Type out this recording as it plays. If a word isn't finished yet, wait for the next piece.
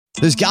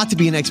There's got to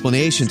be an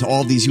explanation to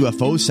all of these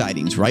UFO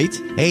sightings, right?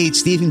 Hey,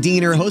 it's Stephen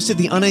Diener, host of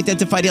the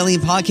Unidentified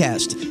Alien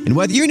Podcast. And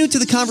whether you're new to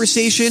the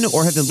conversation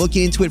or have been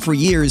looking into it for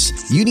years,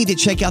 you need to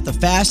check out the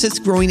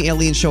fastest growing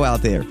alien show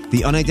out there,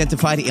 the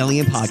Unidentified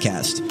Alien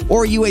Podcast,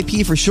 or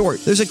UAP for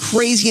short. There's a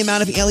crazy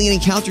amount of alien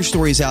encounter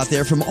stories out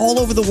there from all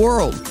over the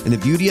world. And the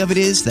beauty of it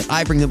is that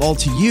I bring them all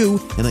to you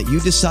and let you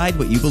decide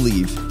what you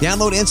believe.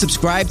 Download and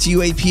subscribe to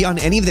UAP on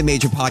any of the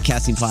major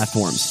podcasting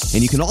platforms.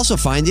 And you can also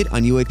find it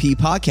on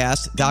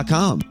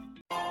UAPpodcast.com.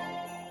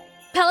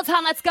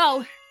 Peloton, let's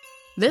go.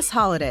 This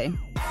holiday,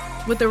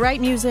 with the right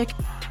music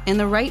and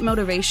the right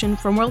motivation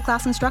from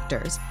world-class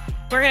instructors,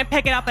 we're going to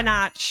pick it up a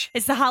notch.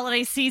 It's the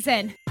holiday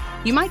season.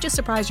 You might just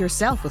surprise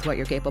yourself with what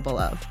you're capable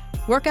of.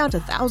 Work out to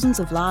thousands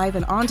of live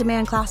and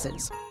on-demand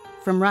classes,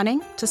 from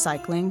running to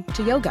cycling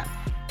to yoga.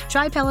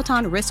 Try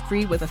Peloton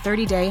risk-free with a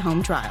 30-day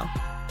home trial.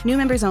 New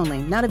members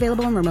only, not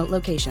available in remote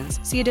locations.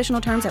 See additional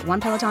terms at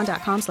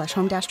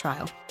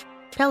onepeloton.com/home-trial.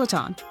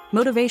 Peloton,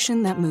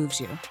 motivation that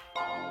moves you.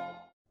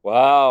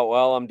 Wow.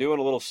 Well, I'm doing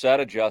a little set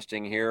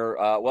adjusting here.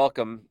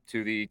 Welcome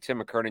to the Tim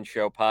McKernan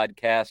Show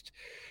podcast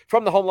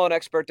from the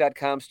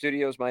HomeLoanExpert.com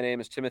studios. My name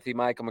is Timothy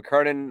Michael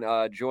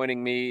McKernan.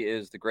 Joining me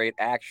is the great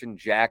Action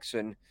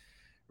Jackson,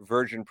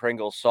 Virgin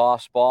Pringle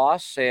Sauce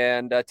Boss.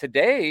 And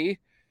today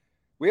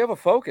we have a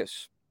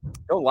focus.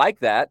 Don't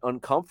like that,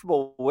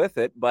 uncomfortable with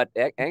it, but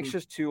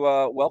anxious to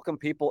welcome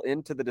people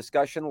into the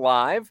discussion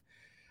live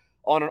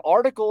on an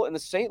article in the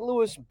St.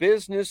 Louis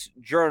Business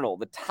Journal.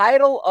 The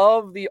title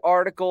of the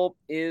article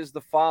is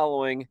the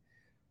following: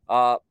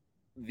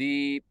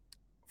 the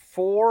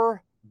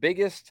 4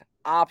 biggest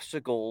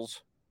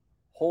obstacles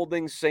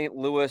holding St.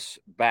 Louis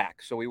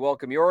back. So we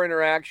welcome your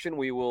interaction.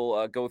 We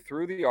will go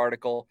through the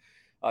article.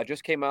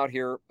 Just came out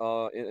here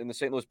in the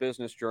St. Louis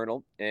Business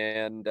Journal,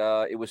 and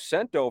it was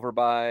sent over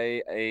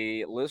by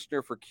a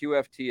listener for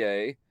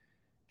QFTA,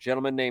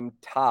 gentleman named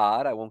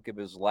Todd. I won't give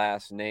his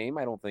last name.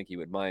 I don't think he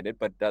would mind it,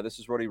 but this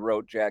is what he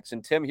wrote,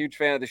 Jackson. Tim, huge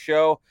fan of the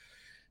show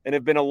and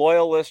have been a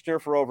loyal listener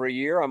for over a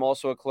year. I'm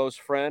also a close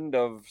friend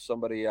of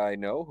somebody I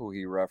know who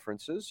he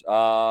references.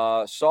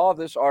 Saw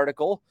this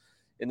article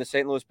in the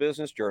St. Louis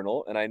Business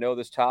Journal, and I know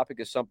this topic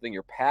is something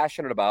you're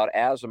passionate about,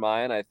 as am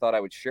I, and I thought I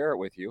would share it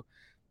with you.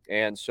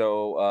 And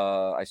so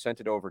I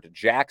sent it over to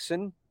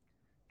Jackson.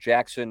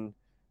 Jackson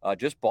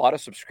just bought a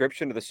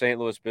subscription to the St.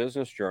 Louis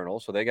Business Journal,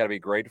 so they got to be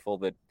grateful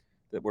that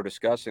we're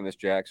discussing this,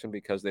 Jackson,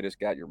 because they just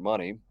got your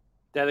money.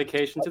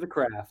 Dedication to the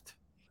craft.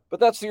 But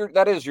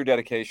that is your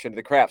dedication to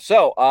the craft.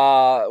 So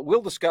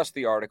we'll discuss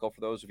the article for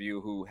those of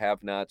you who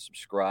have not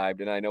subscribed,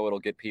 and I know it'll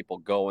get people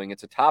going.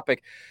 It's a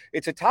topic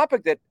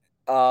that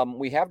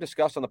we have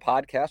discussed on the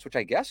podcast, which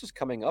I guess is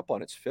coming up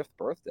on its 5th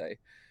birthday.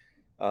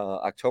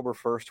 October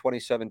 1st,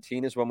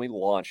 2017 is when we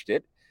launched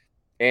it.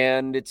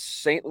 And it's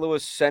St.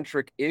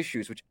 Louis-centric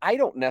issues, which I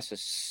don't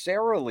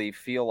necessarily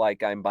feel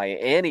like I'm by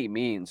any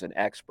means an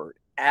expert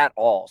at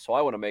all. So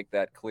I want to make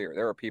that clear.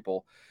 There are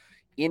people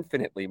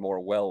infinitely more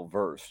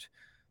well-versed.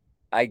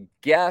 I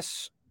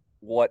guess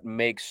what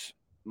makes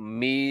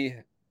me,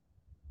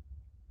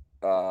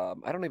 I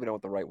don't even know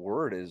what the right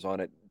word is on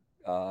it.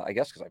 I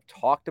guess because I've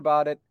talked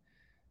about it,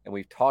 and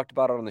we've talked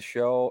about it on the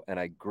show, and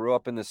I grew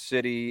up in the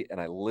city,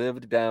 and I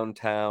lived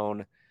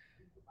downtown,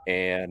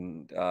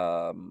 and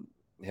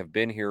have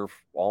been here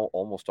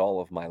almost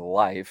all of my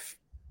life,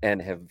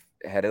 and have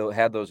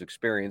had those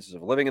experiences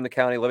of living in the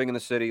county, living in the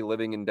city,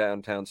 living in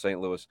downtown St.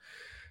 Louis.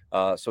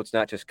 So it's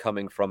not just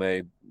coming from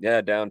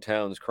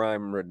downtown's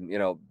crime ridden,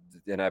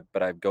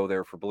 but I go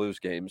there for Blues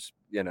games,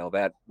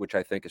 that, which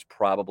I think is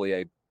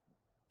probably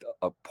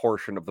a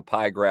portion of the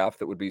pie graph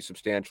that would be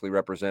substantially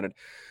represented.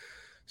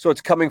 So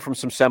it's coming from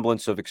some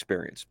semblance of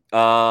experience.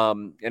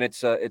 And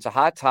it's a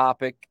hot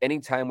topic.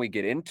 Anytime we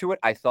get into it,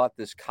 I thought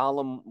this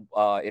column,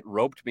 it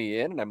roped me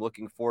in, and I'm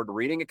looking forward to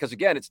reading it. Because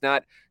again, it's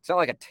not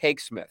like a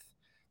Takesmith.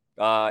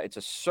 It's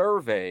a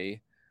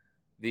survey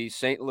the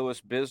St. Louis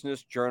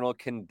Business Journal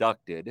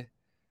conducted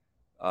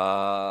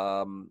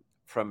from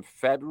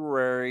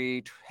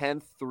February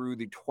 10th through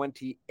the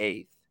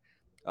 28th.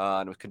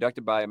 And it was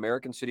conducted by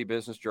American City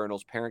Business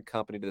Journal's parent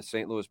company to the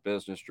St. Louis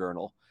Business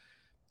Journal.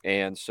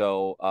 And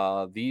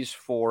so these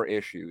 4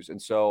 issues.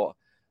 And so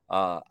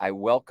I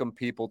welcome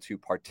people to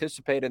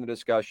participate in the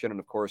discussion. And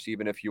of course,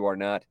 even if you are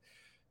not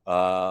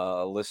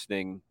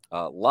listening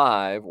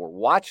live or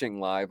watching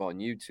live on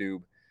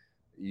YouTube,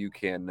 you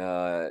can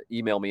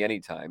email me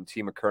anytime,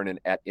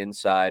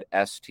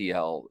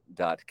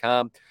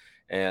 tmckernan@insidestl.com,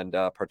 and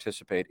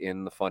participate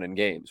in the fun and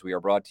games. We are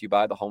brought to you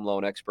by the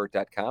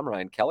HomeLoanExpert.com.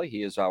 Ryan Kelly,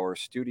 he is our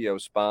studio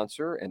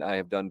sponsor, and I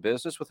have done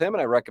business with him,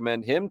 and I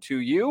recommend him to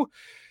you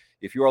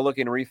if you are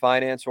looking to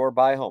refinance or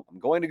buy a home. I'm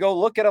going to go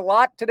look at a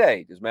lot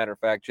today, as a matter of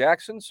fact,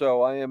 Jackson.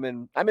 So I'm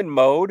in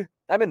mode.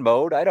 I don't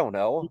know. I don't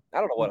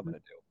know what I'm going to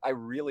do. I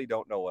really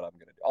don't know what I'm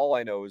going to do. All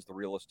I know is the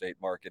real estate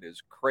market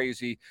is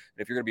crazy. And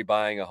if you're going to be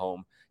buying a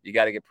home, you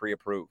got to get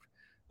pre-approved.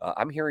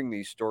 I'm hearing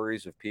these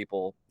stories of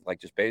people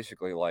just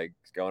basically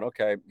going,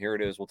 okay, here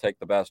it is. We'll take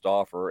the best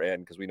offer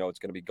in because we know it's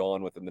going to be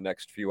gone within the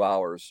next few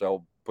hours.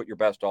 So put your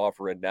best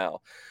offer in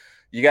now.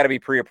 you got to be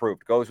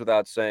pre-approved. Goes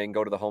without saying.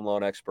 Go to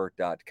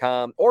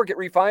thehomeloanexpert.com or get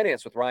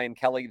refinanced with Ryan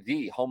Kelly,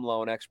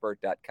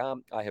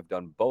 thehomeloanexpert.com. I have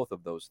done both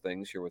of those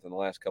things here within the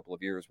last couple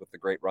of years with the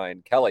great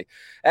Ryan Kelly.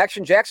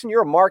 Action Jackson,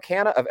 you're a Mark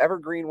Hanna of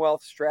Evergreen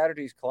Wealth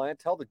Strategies client.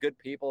 Tell the good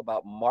people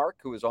about Mark,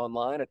 who is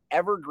online at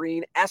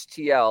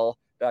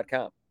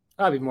evergreenstl.com.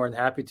 I'd be more than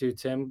happy to,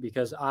 Tim,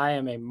 because I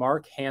am a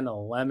Mark Hanna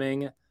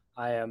lemming.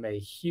 I am a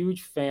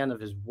huge fan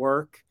of his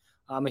work.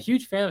 I'm a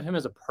huge fan of him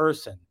as a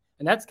person.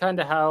 And that's kind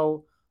of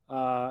how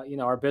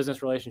our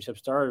business relationship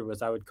started.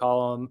 Was I would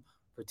call him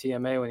for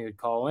TMA when he would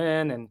call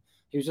in, and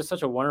he was just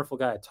such a wonderful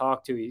guy to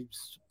talk to.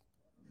 He's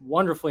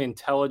wonderfully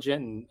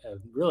intelligent and a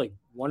really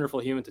wonderful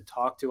human to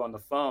talk to on the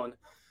phone.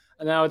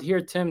 And I would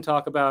hear Tim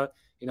talk about,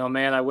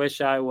 man, I wish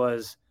when I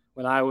was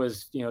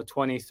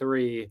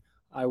 23,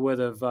 I would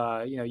have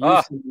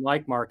used something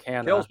like Mark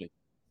Hanna. Kills me.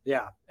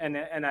 Yeah,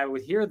 and I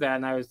would hear that,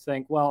 and I would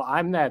think, well,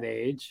 I'm that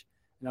age,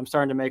 and I'm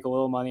starting to make a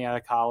little money out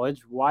of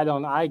college. Why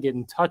don't I get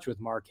in touch with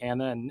Mark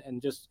Hanna and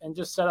just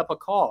set up a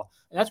call?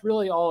 And that's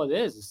really all it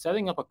is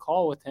setting up a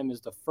call with him is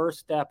the first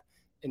step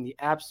in the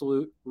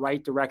absolute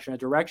right direction, a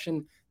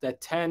direction that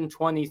 10,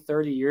 20,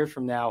 30 years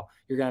from now,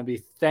 you're going to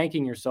be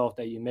thanking yourself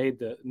that you made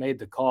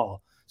the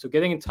call. So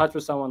getting in touch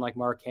with someone like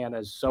Mark Hanna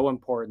is so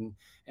important,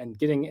 and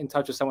getting in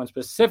touch with someone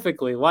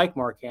specifically like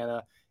Mark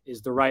Hanna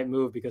is the right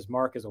move, because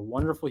Mark is a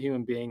wonderful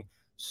human being,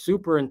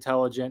 super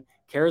intelligent,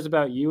 cares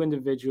about you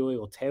individually,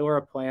 will tailor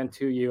a plan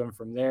to you. And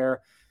from there,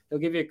 he'll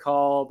give you a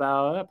call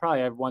about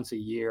probably once a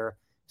year,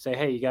 say,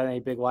 hey, you got any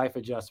big life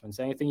adjustments,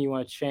 anything you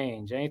want to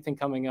change, anything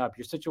coming up,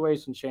 your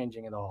situation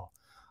changing at all.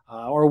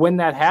 Or when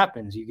that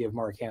happens, you give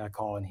Mark Hanna a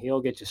call and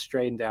he'll get you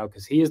straightened out,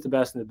 because he is the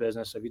best in the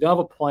business. So if you don't have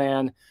a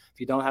plan,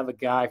 if you don't have a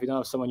guy, if you don't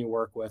have someone you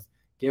work with,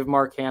 give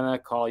Mark Hanna a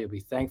call. You'll be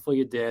thankful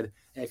you did.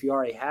 And if you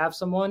already have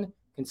someone,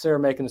 consider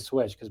making the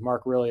switch, because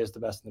Mark really is the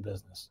best in the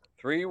business.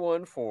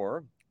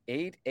 314-889-0503.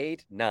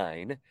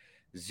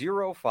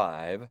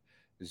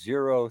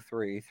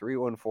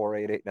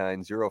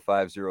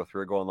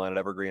 314-889-0503. Go online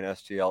at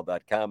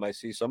evergreenstl.com. I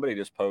see somebody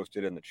just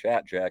posted in the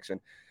chat,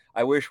 Jackson.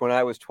 I wish when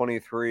I was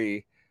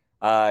 23,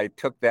 I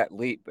took that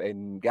leap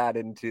and got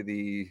into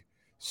the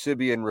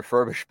Sibian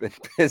refurbishment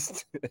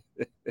business.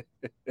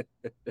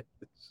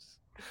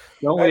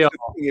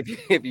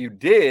 If you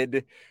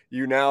did,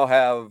 you now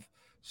have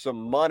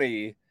some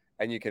money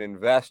and you can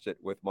invest it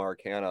with Mark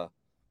Hanna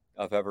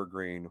of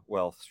Evergreen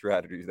Wealth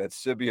Strategies. That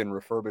Sibian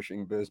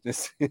refurbishing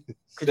business.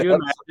 Could you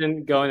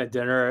imagine going to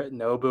dinner at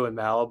Nobu in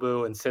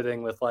Malibu and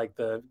sitting with like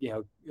the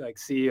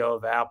CEO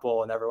of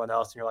Apple and everyone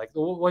else, and you're like,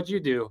 well, what'd you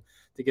do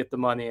to get the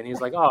money? And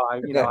he's like, oh, I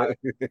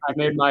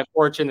made my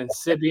fortune in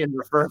Sibian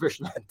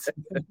refurbishment.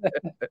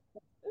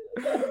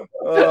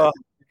 Oh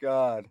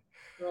God.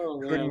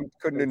 Oh,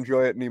 couldn't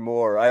enjoy it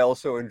anymore. I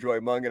also enjoy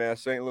Munganess,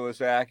 St. Louis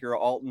Acura,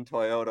 Alton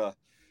Toyota,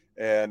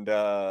 and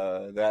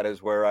that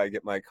is where I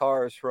get my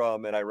cars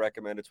from, and I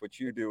recommend it's what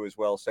you do as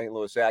well.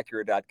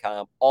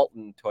 stlouisacura.com,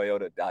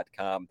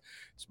 altontoyota.com.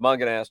 It's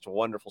Munganess, a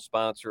wonderful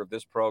sponsor of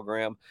this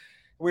program.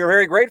 We are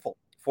very grateful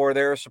for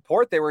their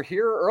support. They were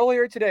here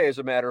earlier today, as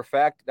a matter of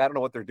fact. I don't know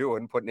what they're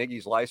doing, putting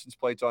Iggy's license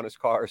plates on his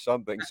car or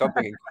something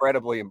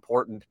incredibly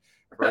important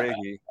for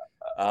Iggy.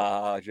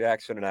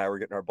 Jackson and I were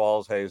getting our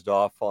balls hazed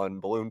off on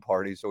balloon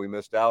parties, so we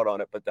missed out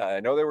on it. But I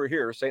know they were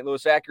here.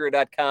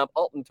 stlouisacura.com,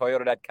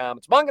 altontoyota.com.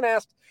 It's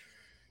Munganast,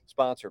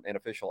 sponsor and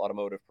official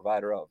automotive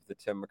provider of the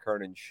Tim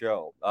McKernan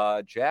Show.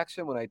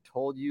 Jackson, when I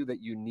told you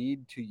that you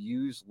need to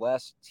use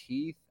less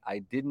teeth, I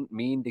didn't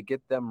mean to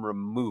get them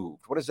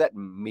removed. What does that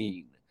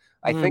mean?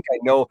 I think I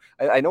know.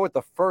 I know what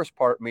the first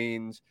part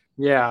means.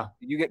 Yeah.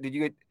 Did you get?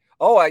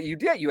 Oh, you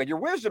did. You had your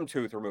wisdom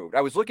tooth removed. I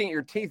was looking at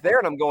your teeth there,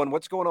 and I'm going,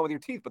 "What's going on with your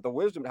teeth?" But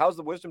how's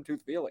the wisdom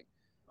tooth feeling?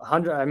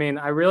 100. I mean,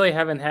 I really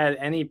haven't had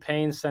any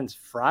pain since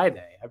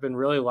Friday. I've been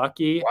really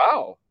lucky.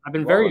 Wow. I've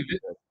been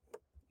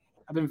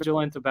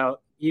vigilant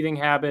about eating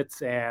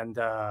habits and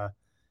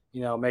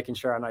making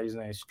sure I'm not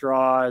using any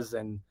straws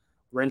and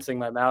rinsing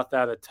my mouth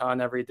out a ton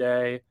every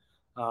day.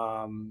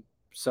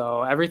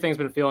 So everything's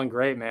been feeling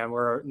great, man.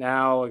 We're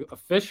now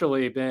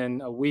officially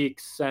been a week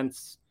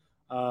since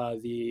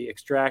the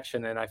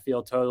extraction, and I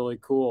feel totally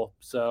cool.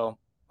 So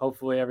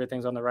hopefully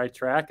everything's on the right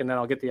track, and then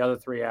I'll get the other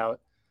 3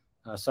 out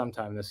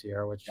sometime this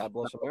year, which God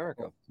bless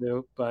America.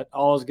 But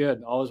all is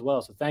good, all is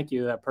well. So thank you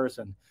to that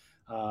person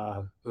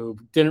who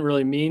didn't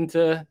really mean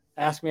to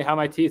ask me how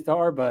my teeth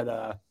are, but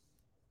I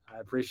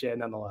appreciate it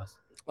nonetheless.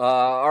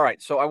 All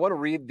right, so I want to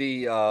read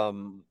the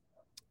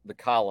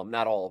column,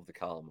 not all of the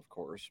column, of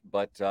course,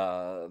 but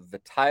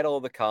the title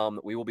of the column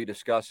that we will be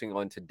discussing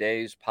on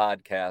today's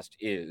podcast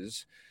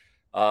is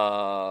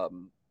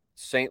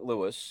St.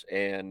 Louis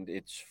and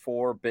its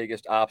 4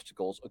 biggest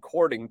obstacles,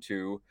 according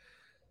to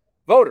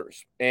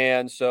voters.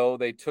 And so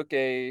they took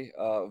a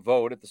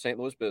vote at the St.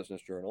 Louis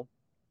Business Journal,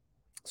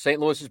 St.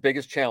 Louis's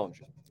biggest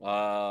challenges.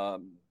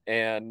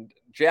 And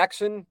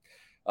Jackson,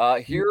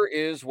 here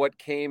is what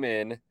came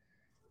in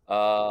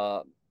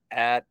you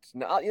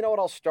know what?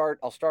 I'll start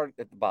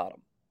at the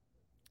bottom.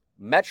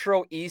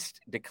 Metro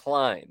East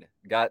decline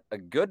got a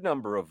good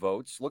number of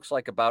votes. Looks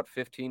like about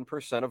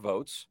 15% of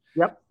votes.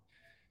 Yep.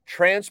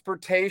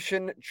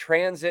 Transportation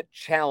transit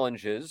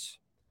challenges.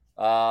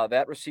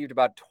 That received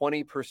about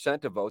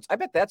 20% of votes. I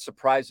bet that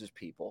surprises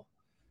people.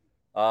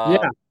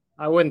 Yeah,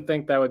 I wouldn't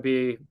think that would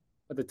be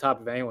at the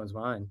top of anyone's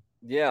mind.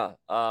 Yeah,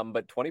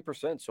 but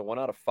 20%, so 1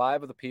 out of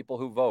 5 of the people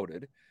who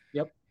voted.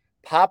 Yep.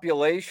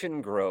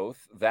 Population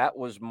growth, that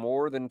was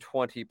more than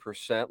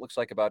 20%. Looks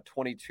like about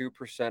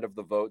 22% of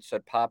the vote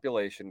said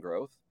population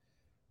growth.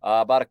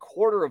 About a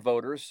quarter of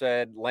voters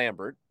said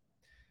Lambert.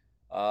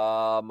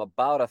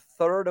 About a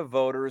third of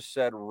voters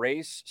said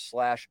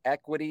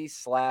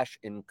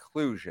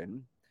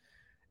race/equity/inclusion.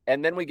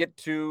 And then we get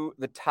to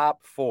the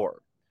top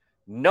 4.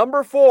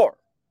 Number 4,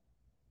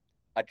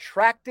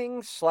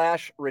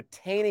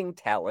 attracting/retaining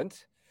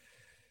talent.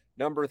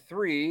 Number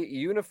 3,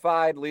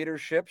 unified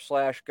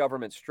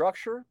leadership/government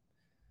structure.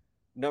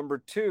 Number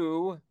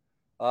 2,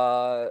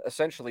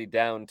 essentially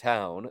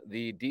downtown,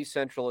 the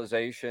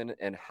decentralization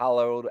and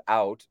hollowed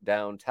out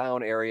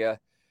downtown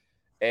area.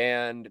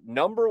 And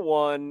number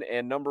one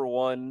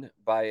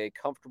by a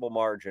comfortable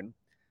margin,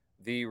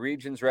 the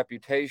region's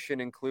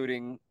reputation,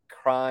 including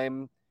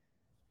crime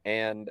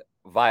and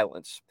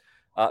violence.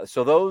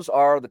 So those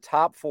are the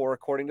top 4,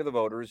 according to the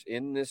voters,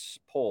 in this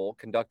poll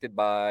conducted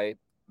by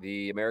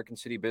the American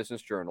City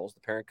Business Journals, the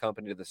parent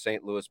company to the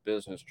St. Louis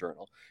Business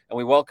Journal. And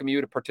we welcome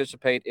you to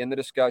participate in the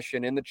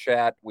discussion, in the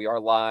chat. We are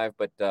live,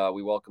 but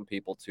we welcome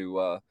people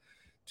to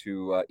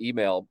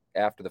email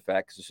after the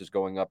fact, because this is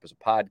going up as a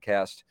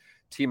podcast.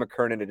 T.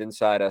 McKernan at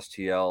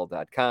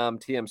InsideSTL.com,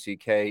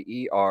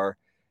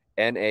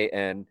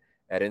 TMCKERNAN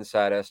at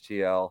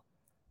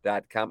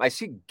InsideSTL.com. I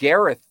see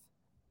Gareth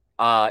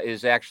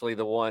is actually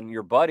the one,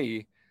 your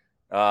buddy,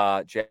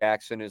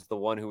 Jackson, is the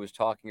one who was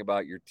talking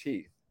about your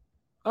teeth.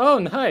 Oh,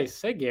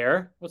 nice. Hey,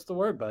 Gare. What's the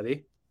word,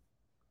 buddy?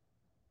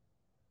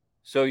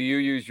 So you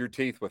use your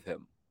teeth with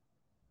him?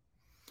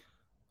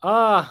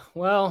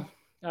 Well,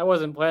 I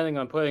wasn't planning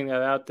on putting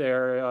that out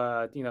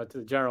there, to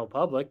the general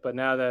public, but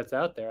now that it's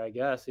out there, I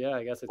guess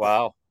it's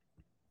wow.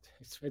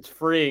 It's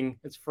freeing.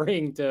 It's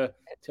freeing to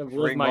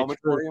live my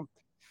truth.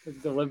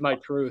 To live my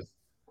truth.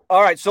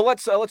 All right, so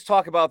let's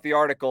talk about the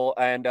article,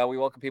 and we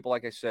welcome people,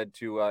 like I said,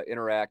 to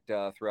interact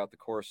throughout the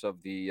course of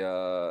the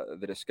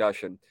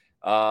discussion.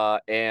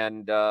 With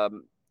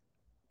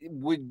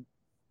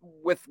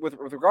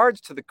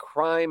regards to the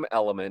crime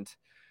element,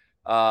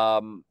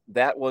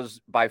 that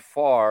was by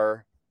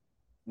far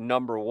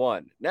number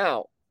 1.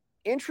 Now,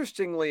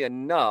 interestingly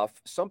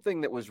enough,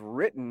 something that was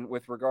written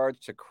with regards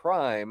to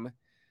crime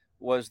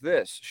was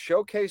this: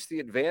 showcase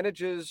the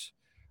advantages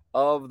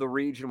of the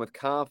region with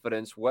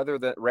confidence, rather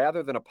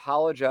than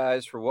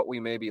apologize for what we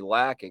may be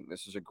lacking.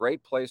 This is a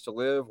great place to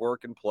live,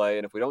 work, and play,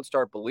 and if we don't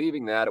start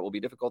believing that, it will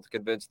be difficult to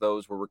convince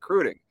those we're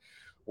recruiting.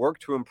 Work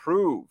to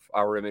improve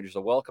our image as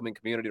a welcoming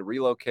community, to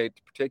relocate,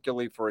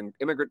 particularly for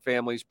immigrant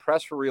families,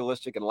 press for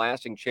realistic and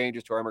lasting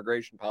changes to our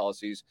immigration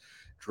policies,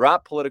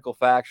 drop political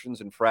factions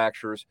and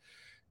fractures,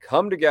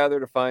 come together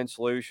to find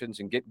solutions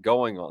and get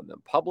going on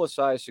them,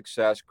 publicize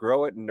success,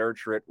 grow it and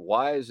nurture it.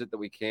 Why is it that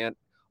we can't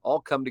all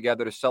come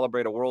together to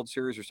celebrate a World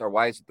Series, or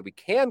why is it that we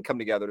can come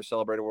together to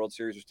celebrate a World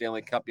Series or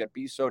Stanley Cup, yet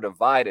be so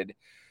divided?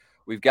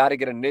 We've got to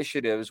get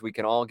initiatives we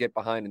can all get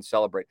behind and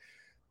celebrate.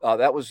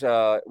 That was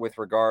with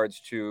regards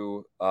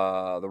to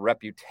the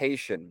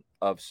reputation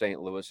of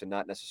St. Louis, and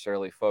not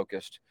necessarily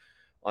focused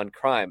on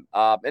crime.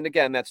 And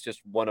again, that's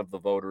just one of the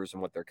voters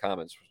and what their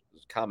comments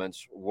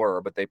were,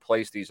 but they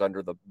placed these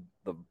under the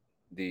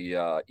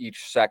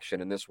each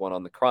section, and this one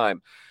on the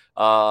crime.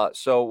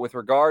 So with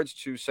regards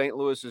to St.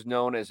 Louis is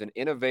known as an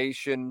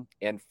innovation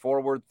and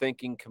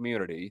forward-thinking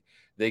community.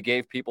 They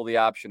gave people the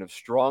option of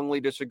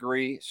strongly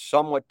disagree,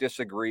 somewhat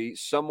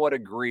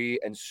agree,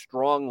 and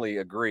strongly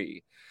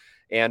agree.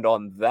 And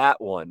on that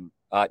one,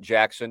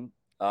 Jackson,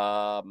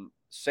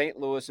 St.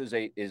 Louis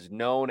is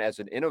known as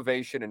an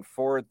innovation and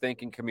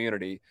forward-thinking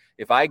community.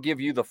 If I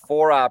give you the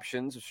 4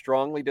 options of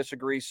strongly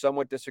disagree,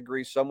 somewhat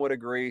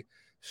agree,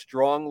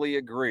 strongly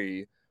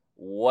agree,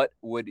 what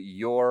would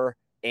your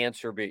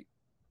answer be?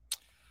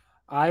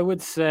 I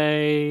would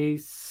say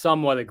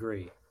somewhat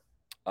agree.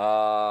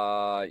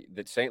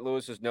 That St.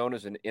 Louis is known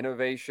as an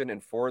innovation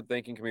and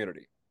forward-thinking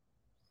community.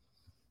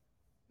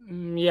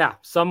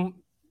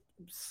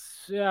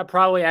 Yeah,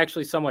 probably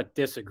actually somewhat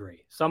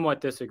disagree.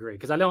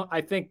 Because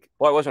I think.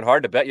 Well, it wasn't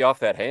hard to bet you off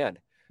that hand.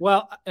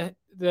 Well, I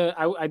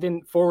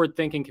didn't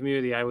forward-thinking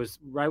community. I was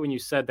right when you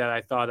said that. I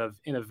thought of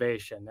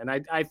innovation,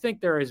 and I think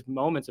there is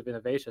moments of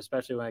innovation,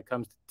 especially when it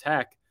comes to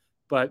tech,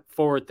 but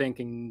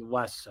forward-thinking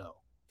less so.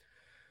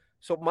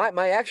 So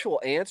my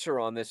actual answer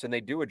on this, and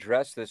they do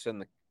address this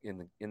in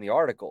the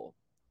article,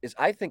 is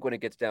I think when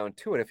it gets down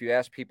to it, if you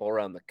ask people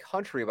around the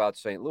country about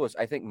St. Louis,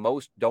 I think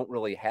most don't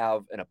really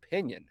have an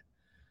opinion.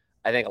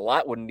 I think a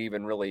lot wouldn't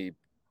even really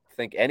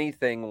think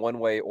anything one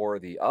way or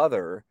the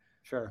other.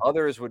 Sure.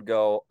 Others would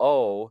go,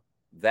 oh,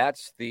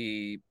 that's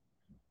the,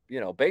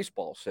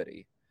 baseball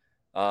city.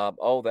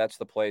 Oh, that's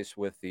the place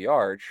with the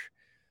arch.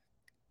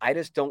 I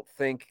just don't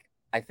think,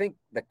 I think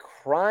the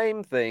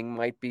crime thing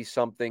might be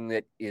something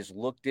that is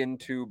looked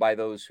into by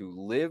those who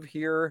live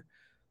here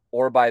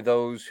or by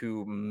those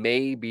who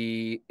may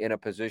be in a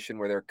position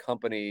where their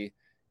company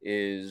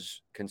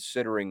is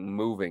considering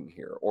moving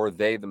here, or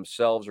they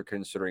themselves are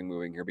considering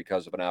moving here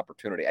because of an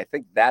opportunity. I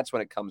think that's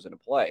when it comes into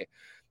play.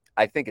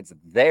 I think it's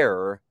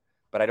there,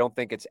 but I don't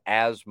think it's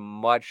as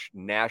much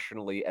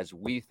nationally as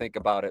we think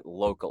about it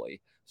locally.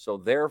 So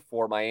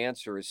therefore, my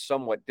answer is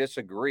somewhat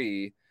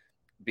disagree,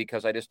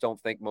 because I just don't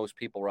think most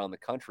people around the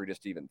country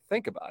just even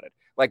think about it.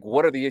 Like,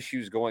 what are the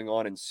issues going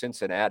on in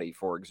Cincinnati,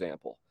 for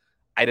example?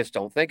 I just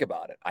don't think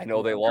about it. I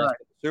know they lost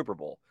the Super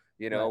Bowl.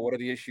 What are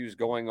the issues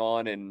going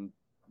on in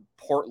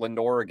Portland,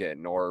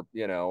 Oregon, or,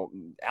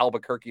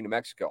 Albuquerque, New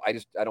Mexico?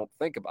 I don't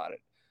think about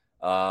it.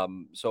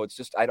 So it's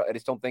just, I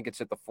just don't think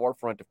it's at the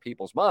forefront of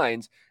people's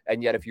minds.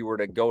 And yet, if you were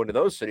to go into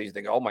those cities,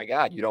 they go, oh my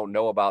God, you don't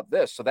know about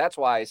this. So that's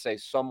why I say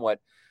somewhat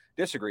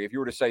disagree. If you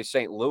were to say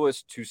St.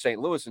 Louis to St.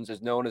 Louisans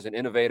is known as an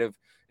innovative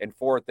and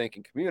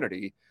forward-thinking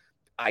community,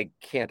 I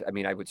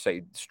would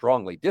say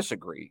strongly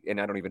disagree.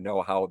 And I don't even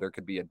know how there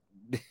could be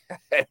I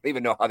don't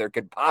even know how there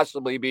could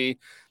possibly be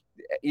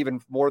even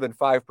more than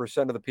 5%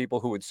 of the people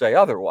who would say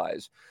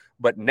otherwise.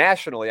 But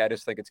nationally, I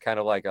just think it's kind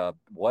of like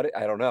what?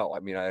 I don't know. I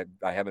mean,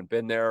 I haven't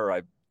been there.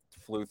 I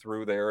flew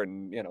through there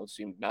and, it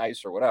seemed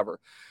nice or whatever.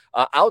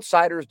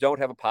 Outsiders don't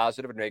have a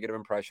positive or negative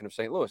impression of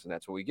St. Louis, and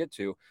that's what we get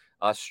to.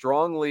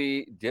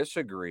 Strongly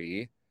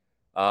disagree.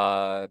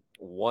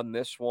 Won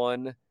this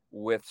one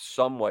with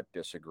somewhat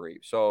disagree.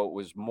 So it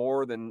was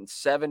more than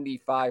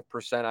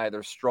 75%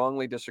 either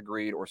strongly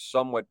disagreed or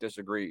somewhat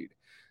disagreed.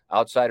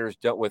 Outsiders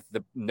don't, with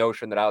the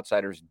notion that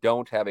outsiders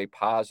don't have a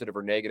positive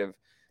or negative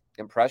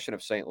impression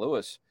of St.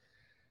 Louis.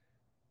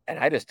 And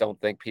I just don't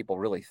think people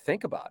really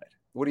think about it.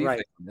 What do you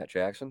think of that,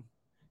 Jackson?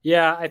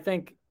 Yeah, I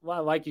think,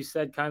 well, like you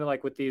said, kind of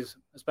like with these,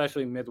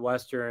 especially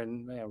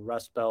Midwestern,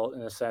 Rust Belt,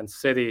 in a sense,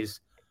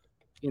 cities,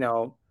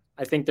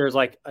 I think there's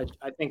I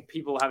think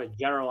people have a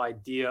general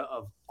idea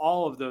of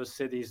all of those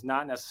cities,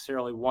 not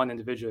necessarily one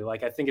individually.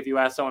 Like, I think if you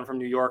ask someone from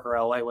New York or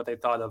LA what they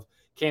thought of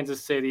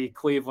Kansas City,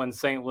 Cleveland,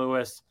 St.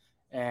 Louis,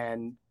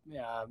 and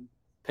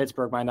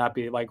Pittsburgh might not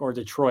be or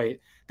Detroit,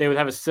 they would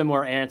have a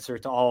similar answer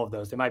to all of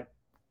those. They might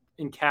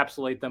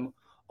encapsulate them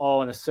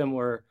all in a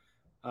similar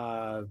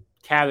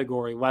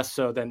category, less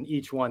so than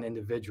each one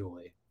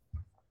individually.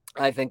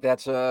 I think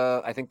that's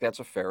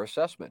a fair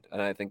assessment, and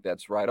I think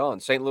that's right on.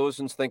 St.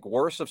 Louisans think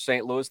worse of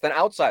St. Louis than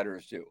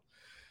outsiders do.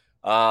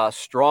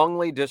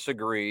 Strongly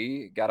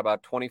disagree, got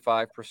about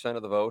 25%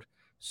 of the vote.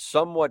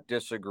 Somewhat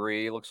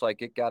disagree, looks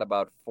like it got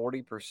about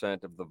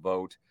 40% of the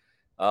vote.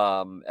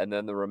 And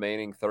then the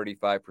remaining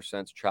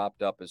 35% is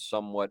chopped up as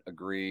somewhat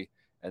agree.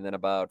 And then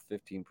about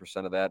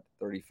 15% of that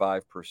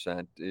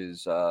 35%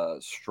 is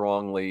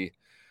strongly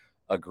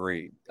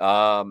agree.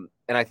 And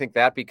I think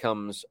that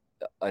becomes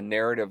a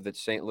narrative that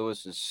St.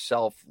 Louis is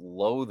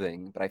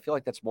self-loathing, but I feel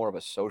like that's more of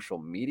a social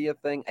media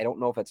thing. I don't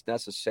know if it's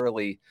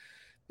necessarily,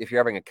 if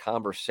you're having a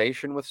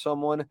conversation with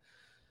someone.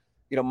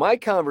 My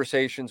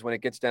conversations when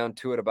it gets down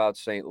to it about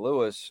St.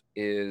 Louis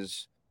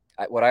is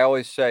what I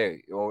always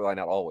say, well,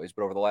 not always,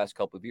 but over the last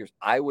couple of years,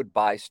 I would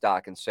buy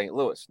stock in St.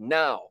 Louis.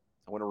 Now,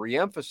 I want to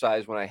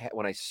reemphasize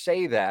when I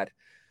say that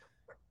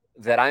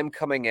I'm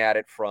coming at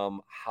it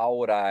from how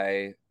would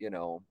I,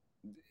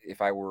 if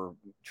I were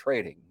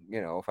trading,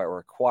 if I were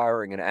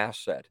acquiring an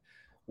asset,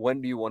 when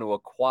do you want to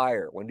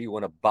acquire? When do you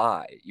want to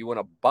buy? You want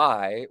to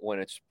buy when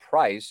its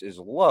price is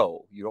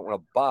low. You don't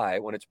want to buy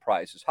when its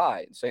price is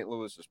high. And St.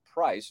 Louis's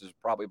price is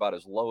probably about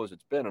as low as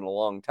it's been in a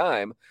long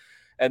time.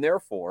 And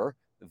therefore,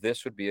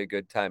 this would be a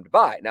good time to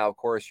buy. Now, of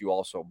course, you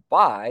also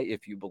buy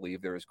if you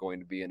believe there is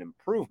going to be an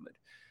improvement.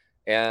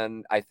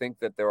 And I think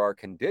that there are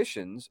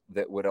conditions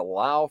that would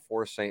allow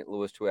for St.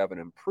 Louis to have an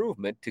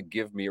improvement to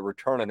give me a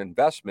return on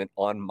investment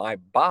on my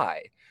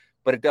buy.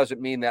 But it doesn't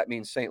mean that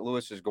means St.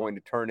 Louis is going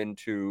to turn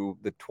into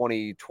the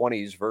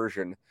 2020s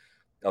version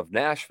of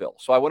Nashville.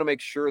 So I want to make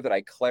sure that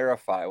I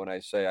clarify when I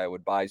say I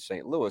would buy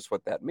St. Louis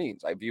what that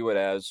means. I view it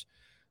as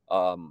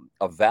a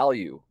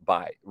value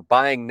buy.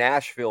 Buying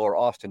Nashville or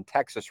Austin,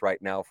 Texas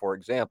right now, for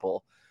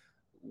example,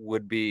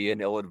 would be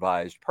an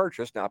ill-advised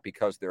purchase, not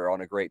because they're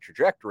on a great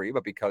trajectory,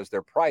 but because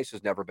their price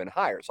has never been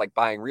higher. It's like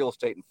buying real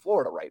estate in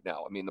Florida right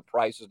now. I mean, the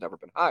price has never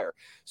been higher.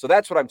 So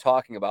that's what I'm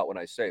talking about when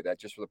I say that,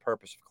 just for the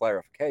purpose of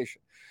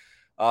clarification.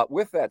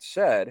 With that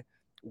said,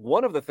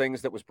 one of the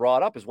things that was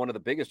brought up is one of the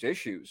biggest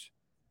issues.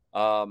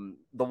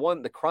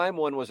 The crime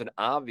one was an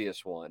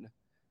obvious one.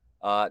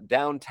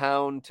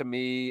 Downtown, to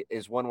me,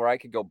 is one where I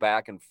could go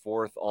back and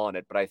forth on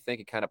it, but I think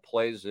it kind of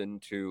plays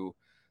into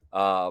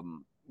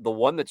the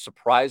one that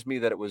surprised me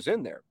that it was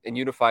in there, in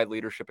unified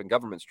leadership and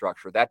government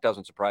structure. That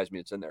doesn't surprise me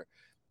it's in there.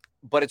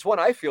 But it's one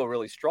I feel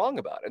really strong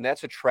about, and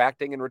that's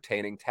attracting and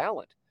retaining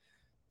talent.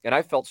 And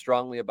I felt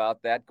strongly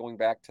about that going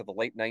back to the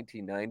late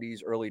 1990s,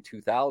 early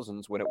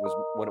 2000s, when it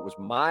was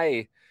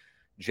my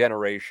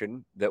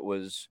generation that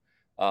was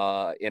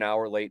in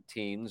our late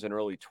teens and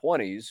early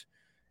 20s.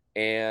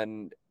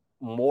 And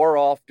more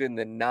often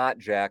than not,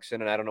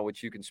 Jackson, and I don't know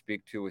what you can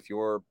speak to with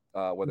your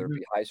whether it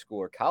be high school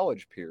or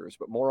college peers,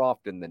 but more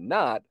often than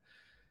not,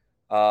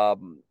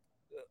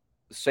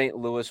 St.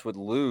 Louis would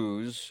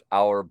lose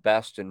our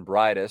best and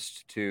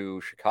brightest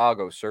to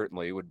Chicago,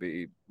 certainly would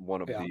be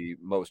one of the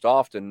most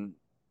often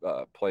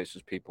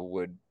places people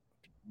would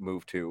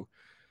move to.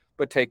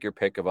 But take your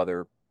pick of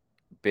other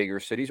bigger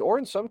cities, or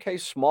in some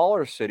case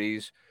smaller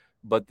cities,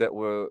 but that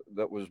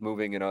was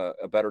moving in a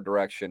better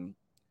direction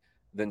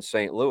than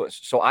St. Louis.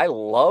 So I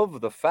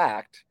love the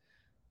fact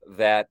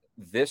that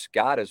this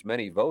got as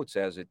many votes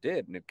as it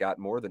did, and it got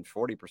more than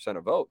 40%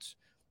 of votes.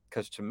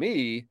 Because to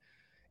me,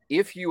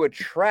 if you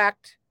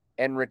attract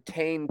and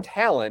retain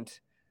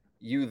talent,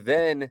 you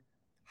then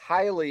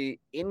highly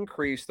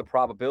increase the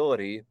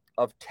probability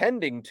of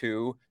tending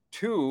to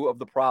two of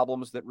the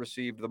problems that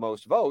received the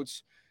most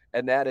votes,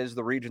 and that is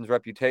the region's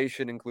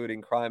reputation,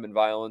 including crime and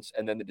violence,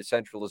 and then the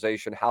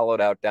decentralization,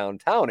 hollowed out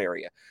downtown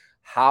area.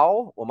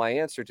 How? Well, my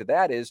answer to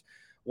that is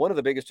one of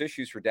the biggest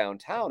issues for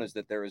downtown is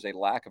that there is a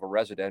lack of a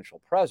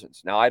residential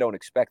presence. Now, I don't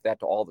expect that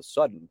to all of a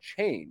sudden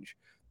change,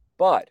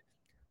 but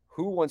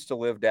who wants to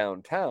live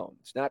downtown?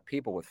 It's not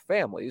people with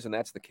families, and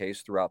that's the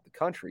case throughout the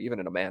country, even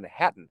in a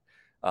Manhattan.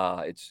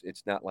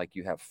 It's not like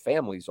you have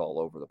families all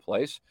over the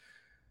place.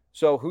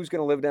 So who's going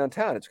to live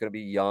downtown? It's going to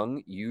be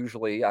young,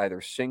 usually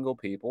either single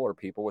people or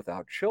people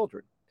without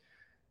children.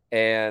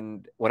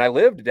 And when I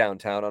lived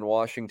downtown on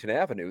Washington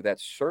Avenue,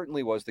 that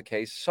certainly was the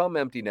case. Some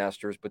empty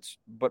nesters,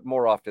 but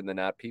more often than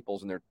not, people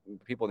in their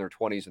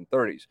 20s and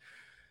 30s.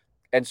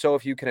 And so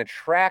if you can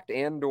attract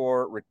and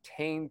or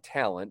retain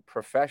talent,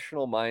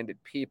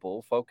 professional-minded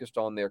people focused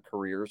on their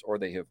careers, or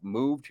they have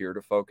moved here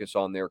to focus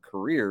on their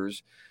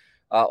careers,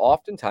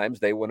 oftentimes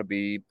they want to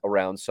be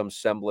around some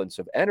semblance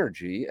of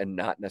energy and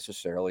not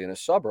necessarily in a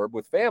suburb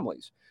with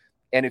families.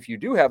 And if you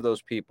do have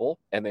those people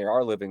and they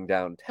are living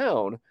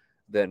downtown,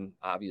 then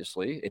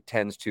obviously it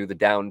tends to the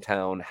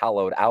downtown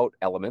hollowed out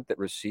element that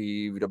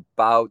received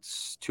about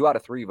 2 out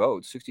of 3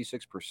 votes,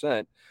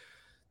 66%.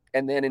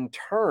 And then in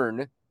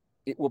turn,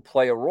 it will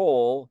play a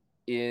role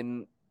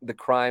in the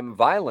crime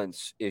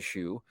violence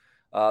issue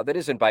that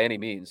isn't by any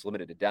means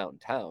limited to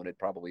downtown. It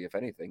probably, if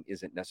anything,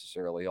 isn't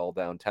necessarily all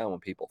downtown when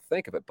people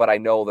think of it. But I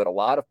know that a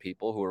lot of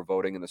people who are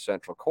voting in the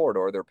Central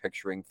Corridor, they're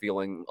picturing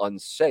feeling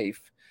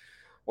unsafe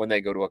when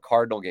they go to a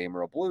Cardinal game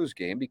or a Blues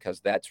game,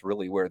 because that's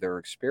really where their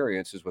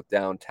experiences with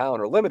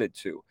downtown are limited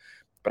to.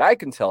 But I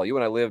can tell you,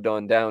 when I lived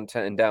in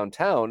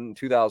downtown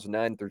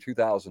 2009 through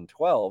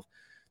 2012,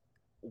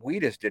 we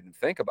just didn't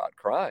think about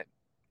crime.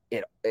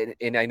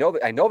 And I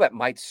know that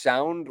might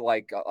sound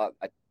like a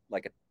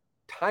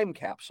time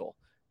capsule,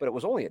 but it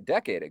was only a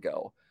decade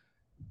ago,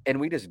 and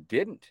we just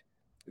didn't.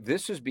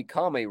 This has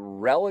become a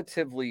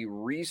relatively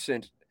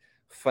recent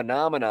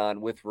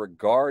phenomenon with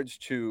regards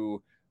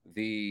to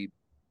the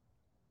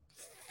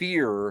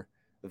fear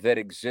that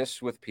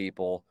exists with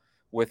people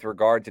with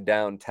regard to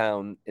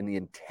downtown and the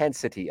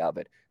intensity of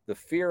it. The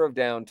fear of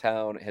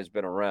downtown has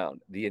been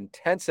around. The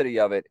intensity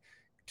of it,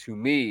 to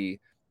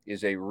me,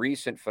 is a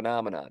recent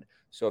phenomenon.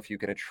 So if you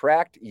can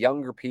attract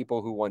younger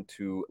people who want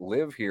to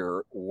live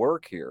here,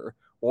 work here,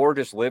 or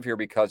just live here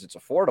because it's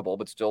affordable,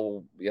 but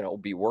still,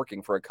 be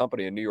working for a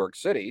company in New York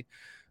City,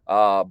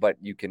 but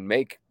you can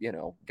make,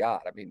 you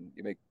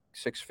make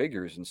 6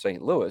 figures in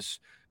St. Louis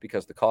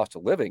because the cost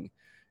of living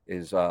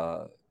is,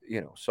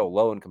 so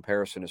low in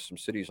comparison to some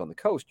cities on the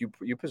coast.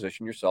 You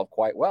position yourself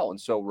quite well. And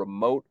so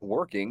remote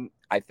working,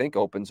 I think,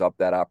 opens up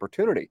that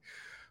opportunity.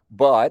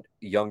 But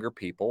younger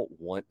people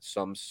want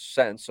some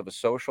sense of a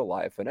social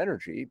life and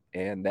energy,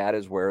 and that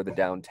is where the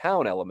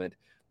downtown element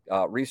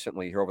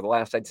recently, here over the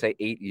last, I'd say,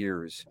 8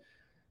 years,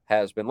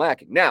 has been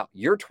lacking. Now,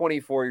 you're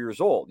 24 years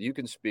old. You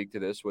can speak to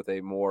this with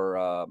a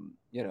more,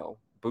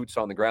 boots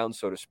on the ground,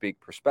 so to speak,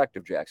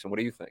 perspective, Jackson. What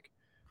do you think?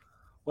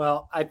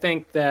 Well, I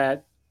think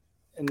that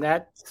in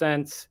that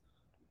sense,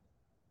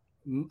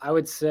 I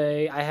would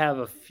say I have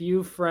a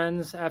few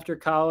friends after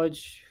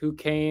college who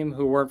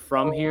weren't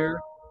from here,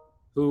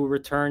 who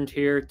returned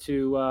here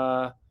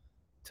to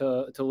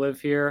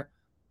live here.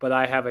 But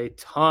I have a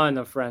ton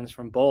of friends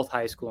from both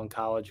high school and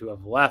college who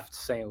have left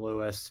St.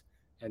 Louis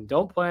and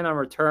don't plan on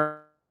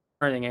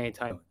returning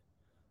anytime.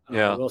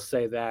 I will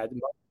say that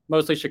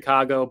mostly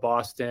Chicago,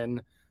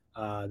 Boston,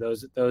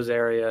 those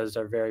areas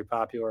are very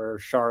popular.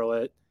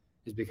 Charlotte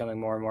is becoming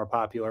more and more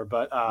popular,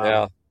 but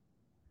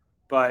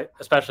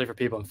especially for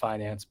people in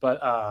finance. But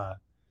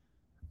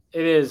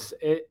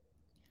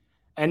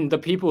and the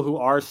people who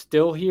are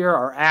still here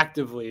are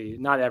actively,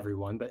 not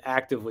everyone, but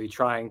actively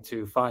trying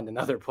to find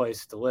another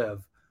place to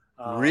live.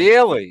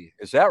 Really?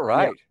 Is that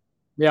right?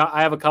 Yeah,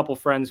 I have a couple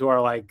friends who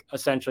are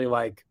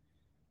essentially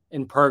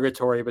in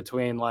purgatory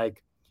between I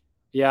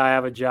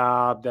have a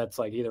job that's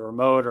either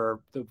remote or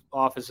the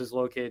office is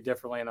located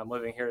differently and I'm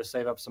living here to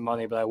save up some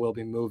money, but I will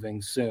be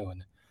moving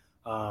soon.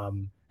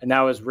 And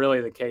that was really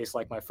the case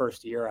my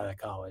first year out of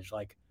college.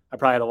 I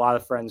probably had a lot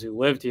of friends who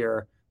lived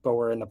here, but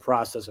were in the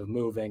process of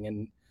moving.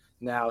 And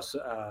now,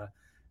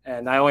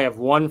 and I only have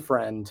one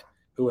friend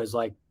who has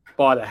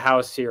bought a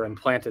house here and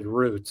planted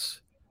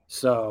roots.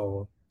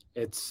 So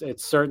it's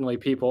certainly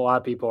a lot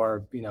of people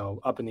are,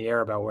 up in the air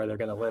about where they're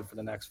going to live for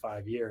the next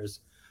 5 years.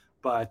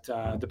 But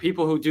the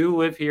people who do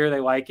live here, they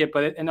like it.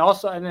 And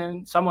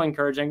then somewhat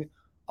encouraging,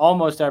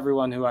 almost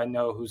everyone who I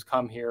know who's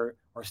come here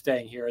or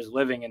staying here is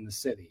living in the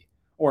city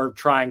or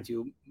trying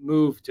to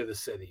move to the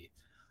city.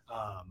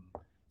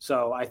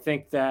 So I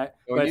think that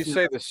when you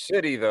say the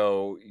city,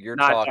 though, you're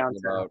talking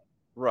about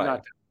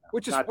right,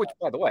 which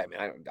by the way,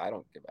 I mean,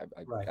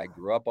 I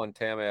grew up on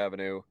Tam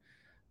Avenue,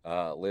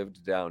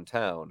 lived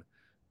downtown,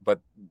 but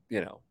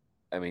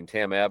I mean,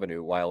 Tam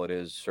Avenue, while it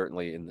is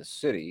certainly in the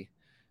city,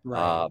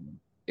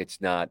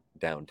 it's not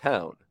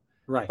downtown.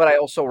 Right. But I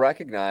also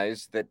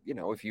recognize that,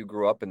 if you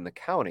grew up in the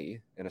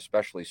county, and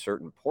especially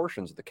certain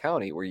portions of the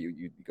county where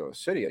you go to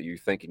city, are you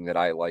thinking that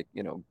I like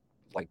you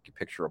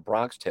picture a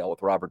Bronx Tale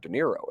with Robert De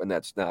Niro, and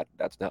that's not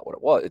what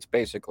it was. It's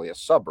basically a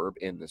suburb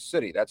in the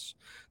city. That's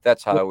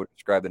how I would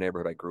describe the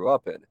neighborhood I grew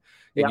up in.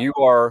 And you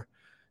are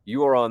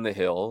on the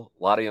Hill.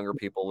 A lot of younger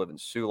people live in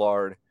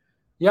Soulard.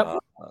 Yep.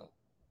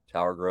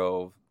 Tower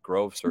Grove.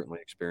 Grove certainly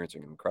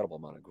experiencing an incredible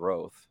amount of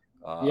growth.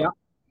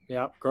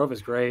 Yeah, Grove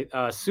is great.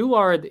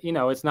 Soulard,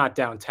 it's not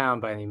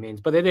downtown by any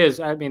means, but it is.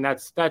 I mean,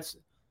 that's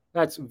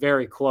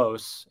very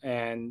close,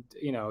 and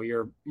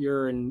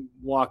you're in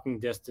walking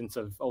distance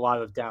of a lot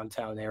of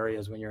downtown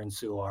areas when you're in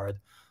Soulard.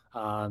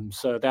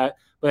 But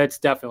it's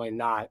definitely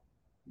not,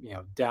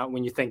 down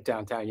when you think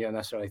downtown, you don't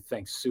necessarily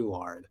think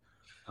Soulard.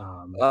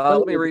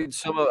 Let me read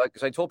some of,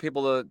 because I told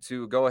people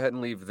to go ahead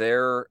and leave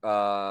their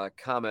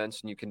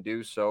comments, and you can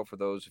do so for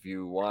those of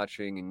you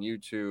watching in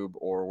YouTube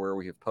or where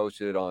we have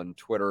posted on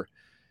Twitter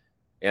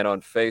and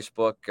on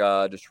Facebook.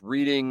 Just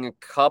reading a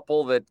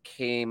couple that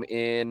came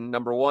in.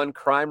 Number 1,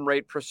 crime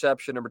rate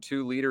perception. Number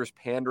 2, leaders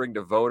pandering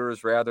to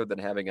voters rather than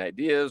having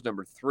ideas.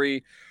 Number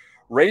 3,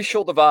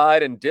 racial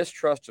divide and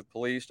distrust of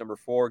police. Number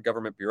 4,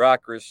 government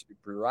bureaucracy.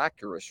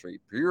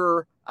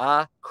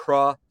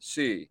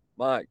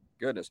 My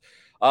goodness.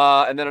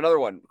 And then another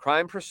one,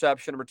 crime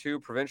perception. Number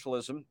 2,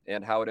 provincialism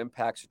and how it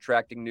impacts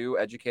attracting new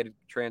educated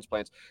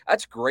transplants.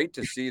 That's great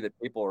to see that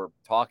people are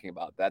talking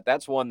about that.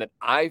 That's one that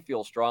I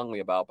feel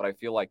strongly about, but I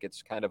feel like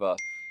it's kind of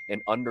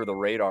an under the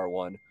radar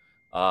one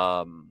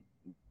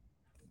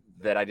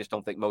that I just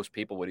don't think most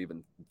people would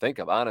even think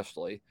of,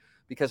 honestly,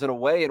 because in a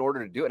way, in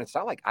order to do it, and it's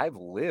not like I've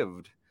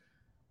lived,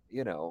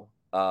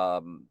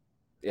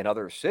 in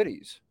other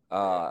cities.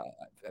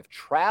 I've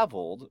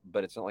traveled,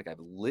 but it's not like I've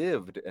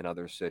lived in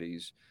other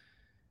cities.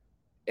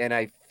 And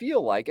I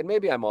feel like, and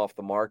maybe I'm off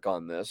the mark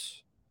on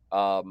this,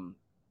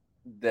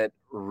 that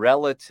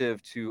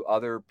relative to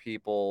other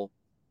people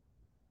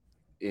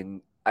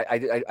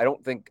I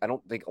don't think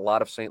a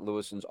lot of St.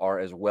 Louisans are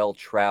as well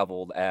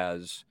traveled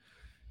as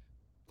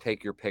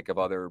take your pick of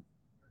other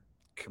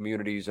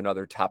communities and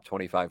other top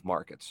 25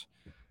 markets.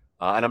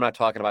 And I'm not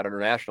talking about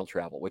international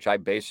travel, which I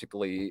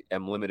basically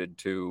am limited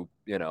to,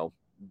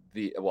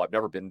 I've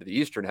never been to the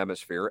Eastern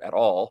Hemisphere at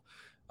all.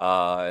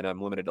 And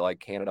I'm limited to like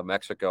Canada,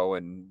 Mexico,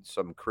 and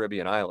some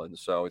Caribbean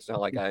islands. So it's not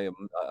like I am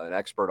an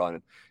expert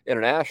on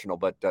international,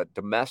 but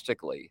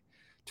domestically,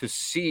 to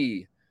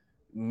see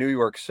New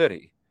York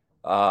City,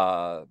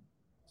 to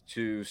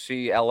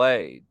see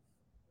LA,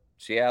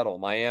 Seattle,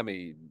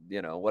 Miami,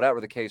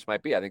 whatever the case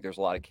might be. I think there's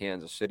a lot of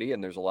Kansas City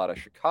and there's a lot of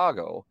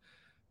Chicago,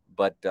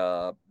 but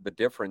the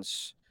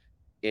difference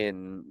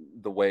in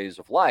the ways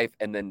of life,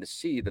 and then to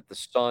see that the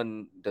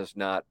sun does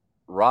not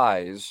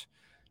rise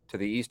to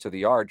the east of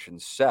the arch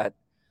and set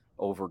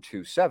over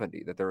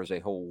 270, that there is a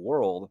whole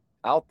world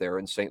out there,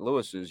 and St.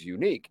 Louis is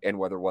unique. And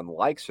whether one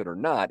likes it or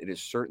not, it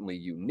is certainly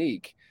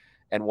unique.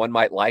 And one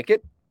might like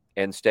it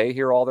and stay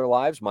here all their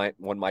lives.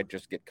 One might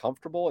just get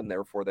comfortable, and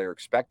therefore they're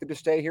expected to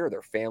stay here.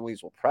 Their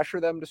families will pressure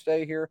them to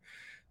stay here.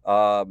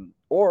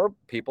 Or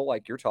people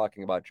like you're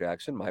talking about,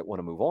 Jackson, might want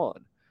to move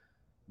on.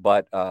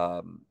 But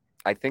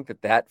I think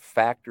that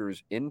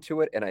factors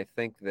into it. And I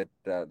think that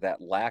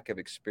that lack of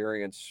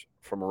experience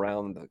from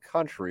around the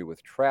country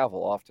with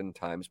travel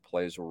oftentimes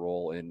plays a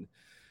role in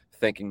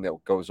thinking that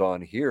what goes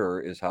on here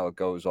is how it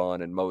goes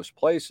on in most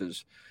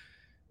places.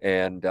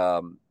 And,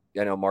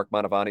 Mark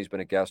Mantovani's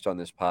been a guest on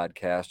this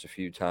podcast a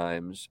few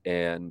times,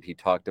 and he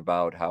talked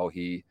about how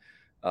he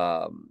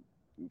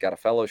got a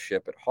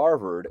fellowship at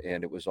Harvard,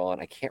 and it was on,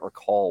 I can't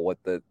recall what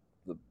the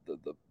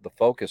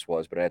focus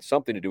was, but it had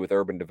something to do with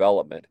urban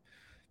development.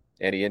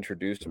 And he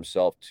introduced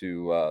himself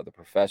to the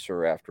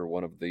professor after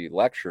one of the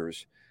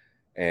lectures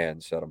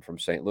and said, "I'm from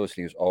St. Louis." And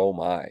he goes, "Oh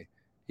my,"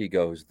 he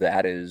goes,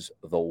 "that is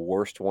the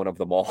worst one of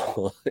them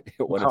all."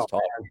 When it's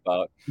talking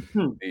about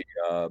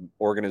the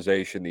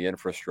organization, the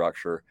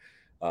infrastructure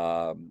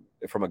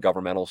from a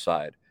governmental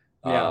side.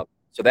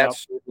 So that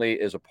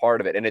certainly is a part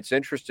of it. And it's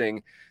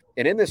interesting.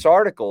 And in this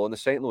article in the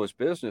St. Louis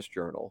Business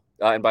Journal,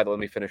 and by the way, let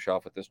me finish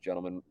off with this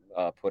gentleman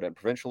put in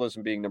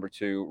provincialism being number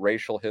 2,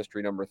 racial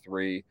history number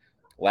 3,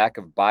 lack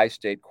of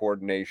bi-state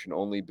coordination,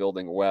 only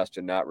building west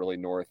and not really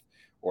north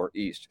or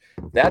east.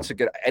 That's a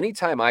good,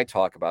 anytime I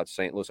talk about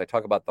St. Louis, I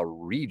talk about the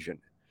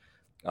region.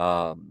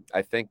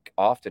 I think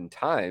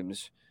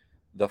oftentimes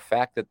the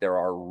fact that there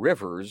are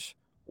rivers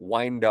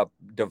wind up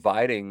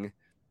dividing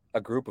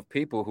a group of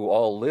people who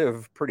all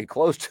live pretty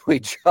close to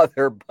each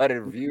other, but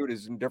are viewed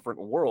as in different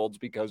worlds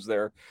because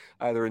they're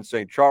either in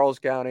St. Charles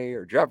County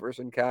or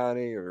Jefferson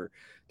County, or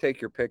take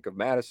your pick of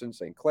Madison,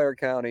 St. Clair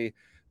County.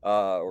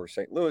 or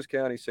St. Louis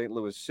County, St.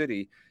 Louis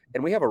City,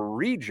 and we have a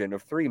region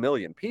of 3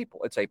 million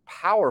people. It's a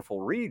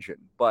powerful region,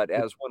 but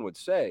as one would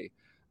say,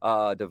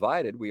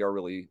 divided, we are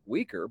really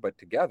weaker, but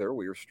together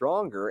we are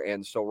stronger.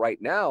 And so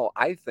right now,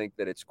 I think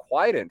that it's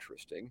quite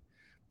interesting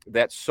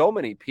that so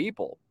many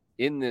people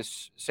in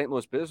this St.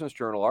 Louis Business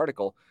Journal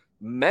article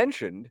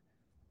mentioned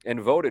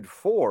and voted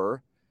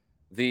for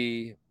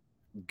the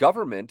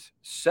government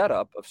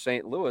setup of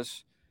St.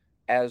 Louis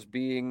as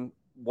being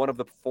one of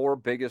the 4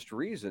 biggest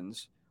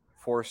reasons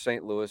for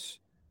St. Louis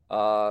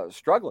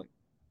struggling.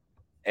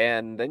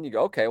 And then you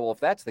go, okay, well, if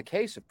that's the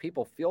case, if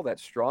people feel that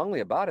strongly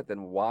about it,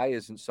 then why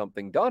isn't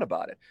something done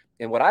about it?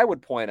 And what I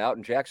would point out,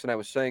 and Jackson, I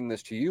was saying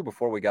this to you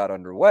before we got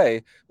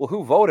underway, well,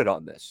 who voted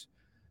on this?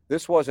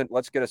 This wasn't,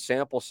 let's get a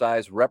sample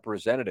size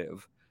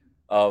representative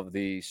of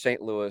the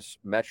St. Louis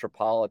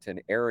metropolitan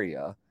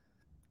area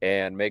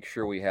and make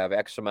sure we have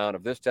X amount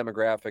of this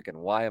demographic and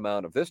Y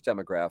amount of this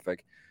demographic.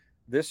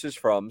 This is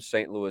from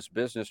St. Louis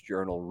Business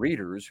Journal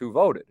readers who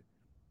voted.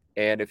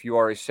 And if you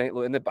are a St.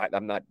 Louis,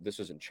 this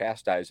isn't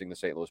chastising the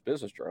St. Louis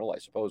Business Journal. I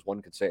suppose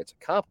one could say it's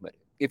a compliment.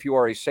 If you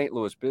are a St.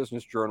 Louis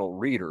Business Journal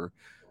reader,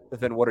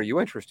 then what are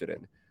you interested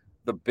in?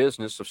 The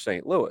business of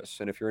St. Louis.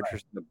 And if you're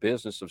interested in the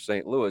business of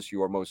St. Louis,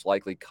 you are most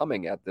likely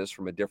coming at this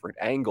from a different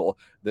angle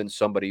than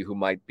somebody who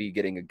might be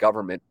getting a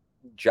government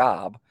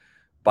job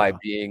by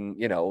being,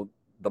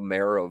 the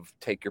mayor of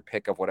take your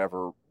pick of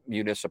whatever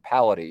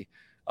municipality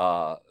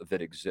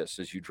that exists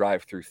as you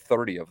drive through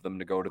 30 of them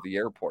to go to the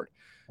airport.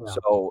 Yeah.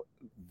 So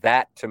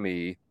that to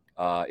me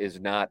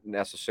is not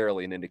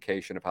necessarily an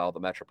indication of how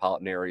the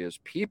metropolitan area's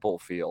people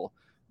feel,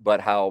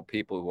 but how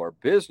people who are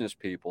business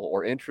people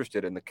or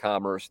interested in the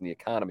commerce and the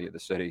economy of the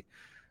city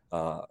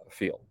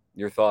feel.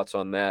 Your thoughts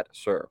on that,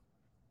 sir?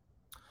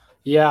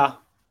 Yeah,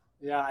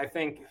 I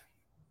think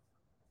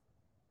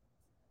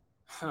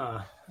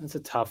it's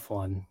a tough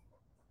one.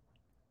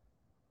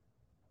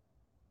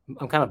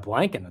 I'm kind of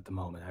blanking at the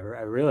moment. I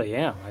really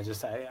am.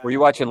 Were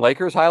you watching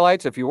Lakers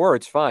highlights? If you were,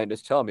 it's fine.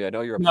 Just tell me. I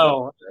know you're upset.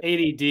 No,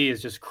 ADD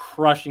is just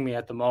crushing me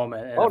at the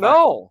moment. And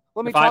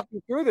let me talk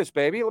you through this,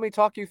 baby. Let me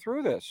talk you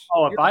through this.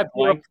 Oh,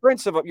 you're a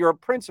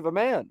prince of a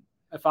man.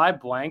 If I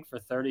blank for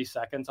 30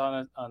 seconds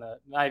on a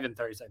not even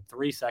 30 seconds,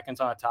 3 seconds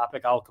on a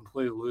topic, I'll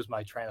completely lose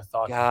my train of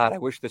thought. God, I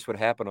wish this would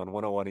happen on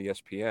 101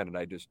 ESPN, and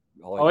it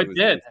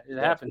did. It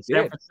happened.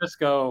 San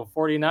Francisco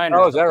 49ers.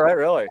 Oh, is that right?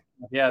 Really?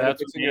 Yeah,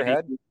 that's what's in your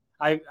head.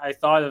 I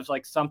thought it was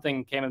like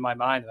something came in my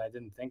mind and I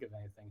didn't think of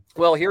anything.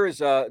 Well, here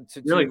is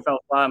really fell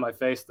flat on my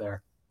face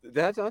there.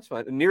 That's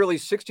fine. Nearly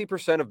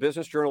 60% of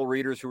Business Journal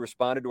readers who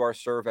responded to our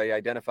survey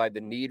identified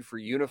the need for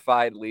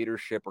unified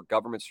leadership or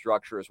government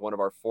structure as one of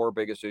our 4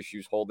 biggest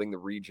issues holding the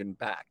region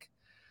back.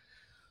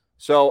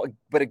 So,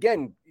 but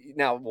again,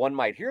 now one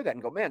might hear that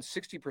and go, man,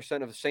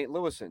 60% of the St.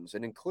 Louisans,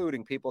 and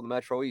including people in the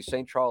Metro East,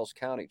 St. Charles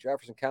County,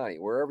 Jefferson County,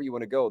 wherever you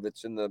want to go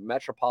that's in the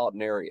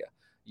metropolitan area.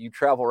 You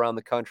travel around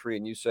the country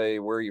and you say,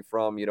 where are you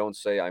from? You don't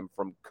say I'm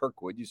from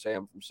Kirkwood. You say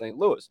I'm from St.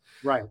 Louis.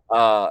 Right.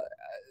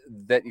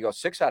 That you go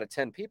 6 out of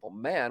 10 people,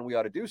 man, we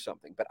ought to do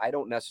something. But I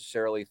don't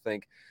necessarily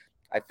think,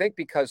 I think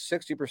because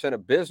 60%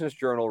 of Business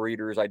Journal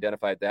readers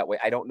identify it that way,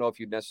 I don't know if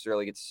you'd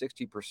necessarily get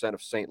 60%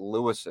 of St.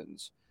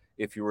 Louisans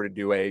if you were to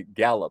do a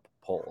Gallup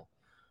poll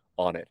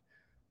on it.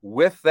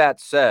 With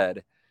that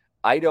said,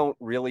 I don't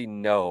really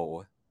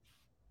know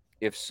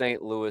if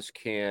St. Louis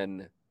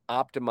can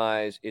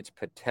optimize its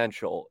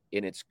potential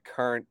in its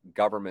current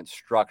government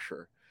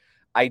structure.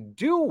 I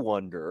do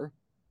wonder,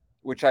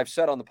 which I've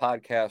said on the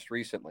podcast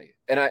recently,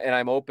 and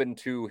I'm open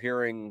to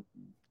hearing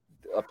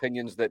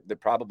opinions that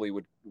probably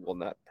would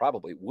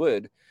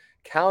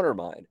counter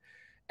mine.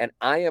 And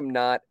I am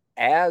not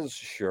as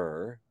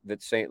sure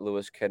that St.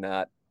 Louis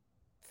cannot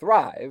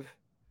thrive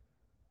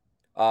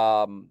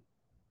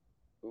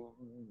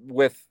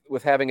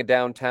with having a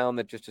downtown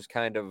that just is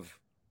kind of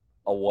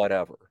a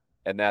whatever.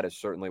 And that is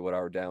certainly what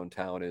our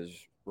downtown is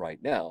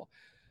right now.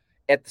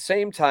 At the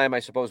same time, I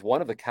suppose one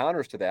of the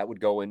counters to that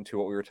would go into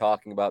what we were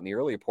talking about in the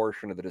earlier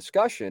portion of the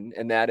discussion,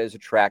 and that is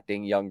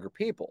attracting younger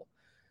people.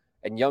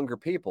 And younger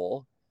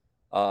people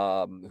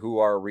who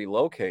are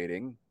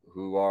relocating,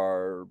 who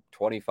are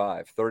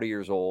 25, 30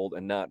 years old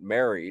and not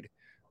married,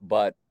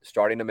 but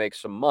starting to make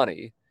some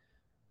money,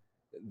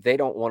 they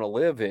don't want to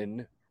live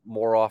in,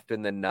 more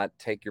often than not,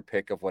 take your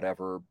pick of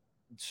whatever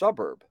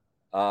suburb.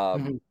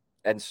 And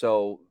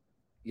so,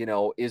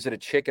 is it a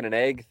chicken and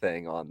egg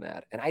thing on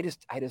that? And I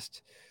just, I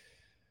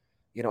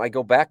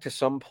go back to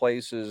some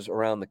places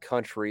around the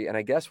country, and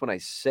I guess when I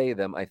say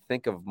them, I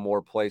think of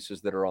more places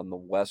that are on the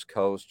West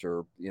Coast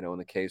or, in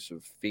the case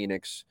of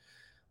Phoenix,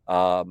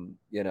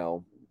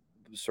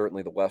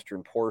 certainly the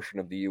western portion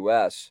of the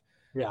U.S.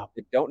 Yeah.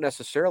 They don't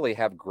necessarily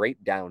have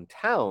great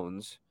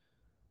downtowns,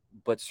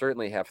 but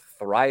certainly have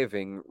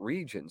thriving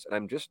regions. And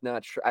I'm just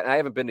not sure. I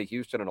haven't been to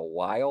Houston in a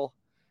while.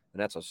 And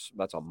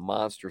that's a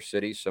monster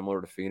city, similar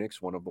to Phoenix,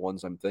 one of the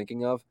ones I'm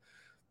thinking of.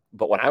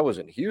 But when I was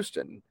in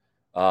Houston,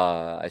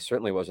 I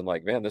certainly wasn't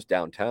like, man, this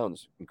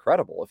downtown's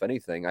incredible. If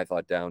anything, I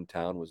thought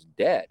downtown was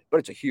dead. But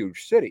it's a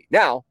huge city.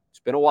 Now,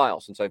 it's been a while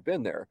since I've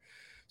been there.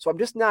 So I'm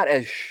just not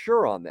as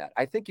sure on that.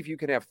 I think if you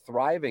can have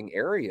thriving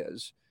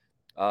areas,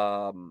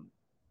 Atlanta,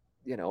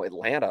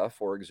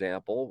 for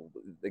example,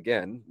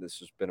 again, this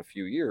has been a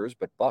few years,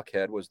 but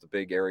Buckhead was the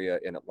big area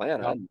in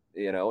Atlanta,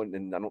 and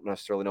I don't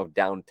necessarily know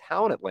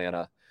downtown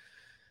Atlanta.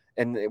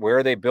 And where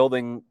are they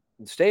building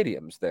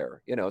stadiums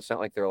there? It's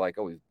not like they're like,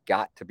 oh, we've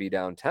got to be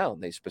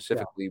downtown. They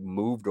specifically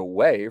moved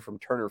away from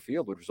Turner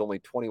Field, which was only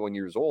 21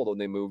 years old,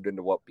 and they moved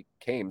into what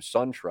became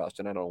SunTrust.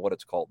 And I don't know what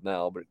it's called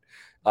now, but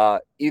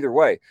either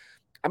way,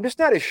 I'm just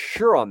not as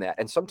sure on that.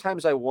 And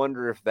sometimes I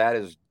wonder if that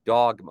is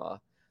dogma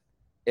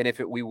and if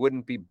we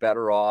wouldn't be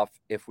better off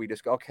if we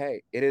just go,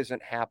 okay, it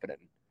isn't happening.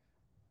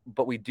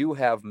 But we do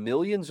have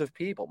millions of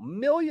people.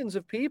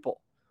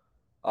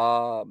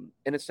 And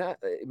it's not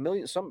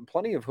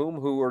plenty of whom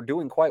who are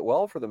doing quite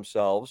well for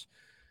themselves.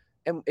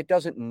 And it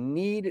doesn't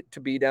need to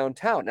be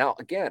downtown. Now,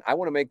 again, I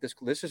want to make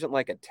this isn't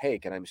like a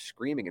take and I'm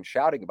screaming and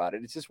shouting about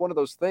it. It's just one of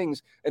those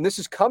things. And this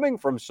is coming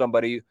from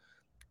somebody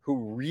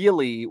who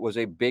really was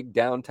a big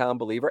downtown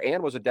believer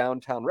and was a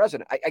downtown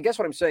resident. I guess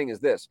what I'm saying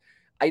is this.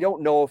 I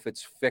don't know if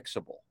it's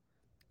fixable.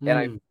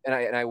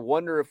 And I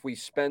wonder if we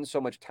spend so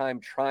much time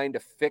trying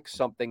to fix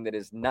something that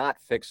is not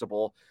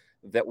fixable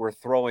that we're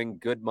throwing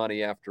good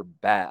money after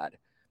bad.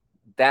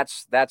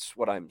 That's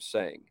what I'm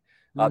saying.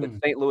 That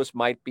St. Louis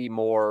might be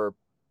more,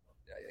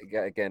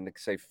 again, to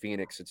say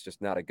Phoenix, it's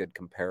just not a good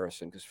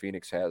comparison because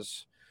Phoenix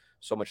has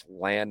so much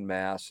land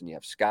mass, and you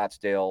have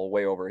Scottsdale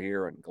way over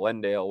here and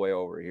Glendale way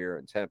over here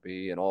and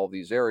Tempe and all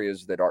these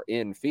areas that are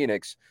in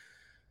Phoenix.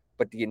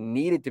 But do you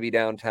need it to be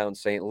downtown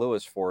St.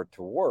 Louis for it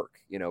to work?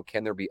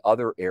 Can there be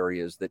other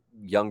areas that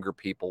younger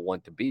people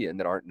want to be in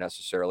that aren't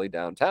necessarily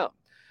downtown?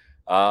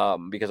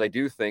 Because I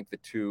do think the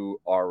two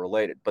are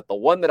related. But the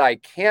one that I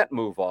can't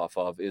move off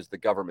of is the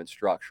government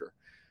structure.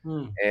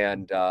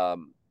 And,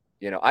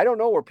 I don't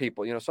know where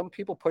people, some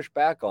people push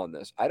back on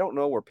this. I don't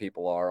know where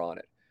people are on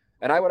it.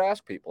 And I would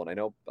ask people, and I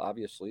know,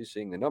 obviously,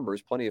 seeing the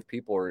numbers, plenty of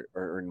people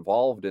are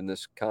involved in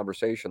this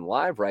conversation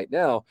live right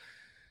now,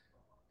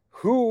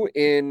 who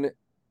in,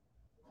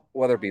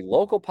 whether it be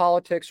local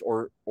politics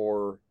or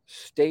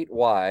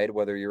statewide,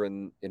 whether you're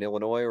in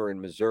Illinois or in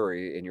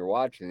Missouri and you're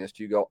watching this,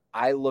 do you go,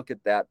 I look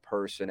at that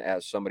person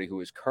as somebody who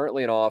is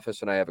currently in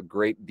office and I have a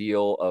great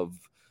deal of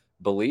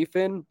belief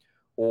in,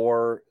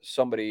 or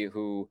somebody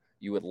who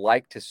you would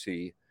like to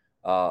see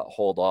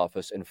hold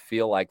office and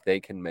feel like they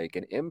can make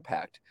an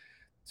impact?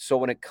 So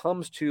when it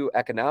comes to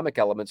economic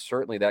elements,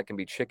 certainly that can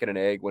be chicken and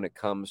egg when it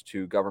comes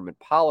to government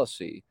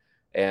policy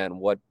and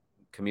what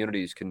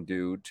communities can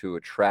do to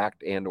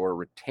attract and or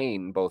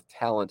retain both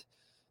talent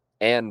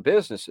and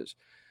businesses.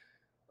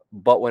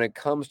 But when it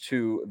comes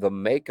to the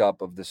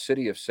makeup of the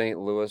city of St.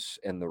 Louis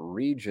and the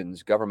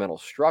region's governmental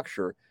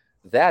structure,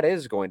 that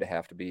is going to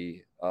have to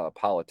be a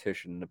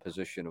politician in a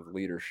position of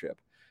leadership.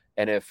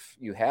 And if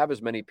you have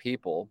as many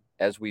people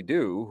as we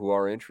do who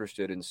are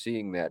interested in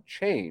seeing that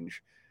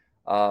change,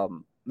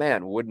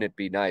 man, wouldn't it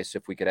be nice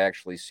if we could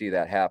actually see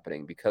that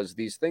happening? Because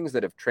these things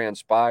that have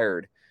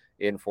transpired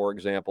in, for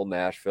example,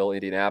 Nashville,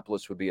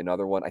 Indianapolis would be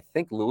another one. I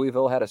think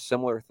Louisville had a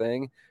similar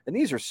thing. And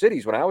these are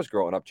cities when I was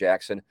growing up,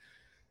 Jackson,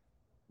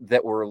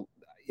 that were,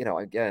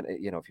 again,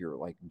 if you're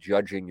like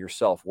judging your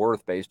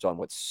self-worth based on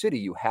what city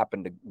you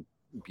happen to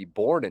be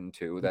born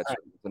into, that's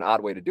an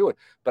odd way to do it.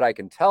 But I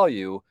can tell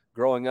you,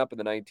 growing up in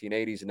the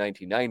 1980s and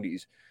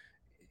 1990s,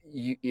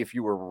 if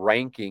you were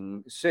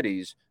ranking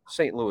cities,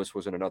 St. Louis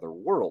was in another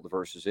world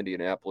versus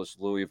Indianapolis,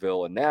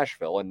 Louisville, and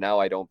Nashville. And now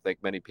I don't think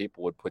many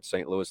people would put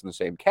St. Louis in the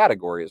same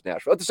category as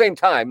Nashville. At the same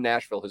time,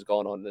 Nashville has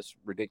gone on this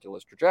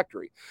ridiculous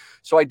trajectory.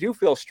 So I do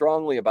feel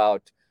strongly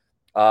about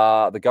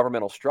the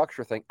governmental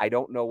structure thing. I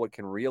don't know what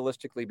can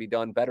realistically be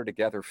done. Better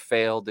Together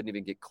failed, didn't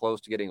even get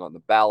close to getting on the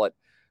ballot.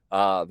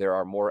 There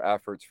are more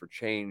efforts for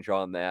change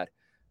on that.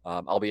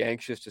 I'll be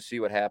anxious to see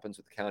what happens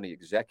with the county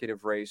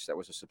executive race. That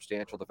was a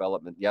substantial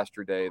development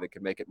yesterday that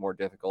could make it more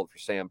difficult for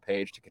Sam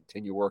Page to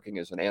continue working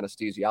as an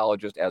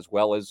anesthesiologist as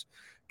well as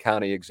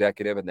county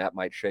executive, and that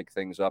might shake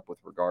things up with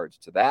regards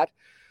to that.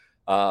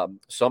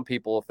 Some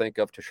people think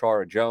of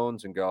Tashara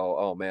Jones and go,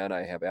 oh man,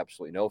 I have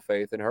absolutely no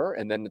faith in her.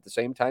 And then at the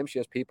same time, she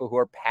has people who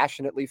are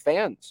passionately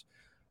fans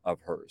of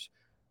hers.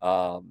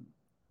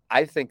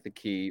 I think the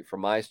key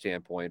from my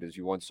standpoint is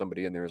you want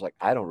somebody in there who's like,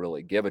 I don't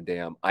really give a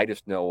damn. I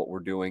just know what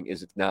we're doing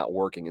is it's not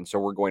working. And so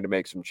we're going to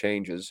make some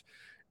changes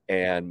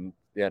and,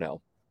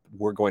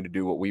 we're going to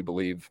do what we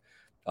believe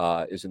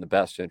is in the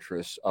best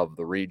interests of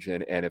the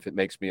region. And if it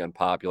makes me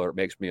unpopular, it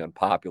makes me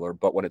unpopular.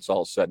 But when it's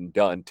all said and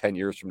done, 10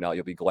 years from now,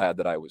 you'll be glad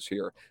that I was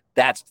here.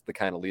 That's the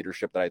kind of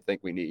leadership that I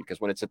think we need. Because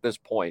when it's at this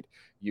point,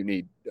 you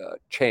need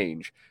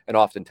change. And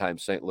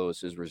oftentimes St.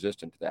 Louis is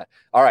resistant to that.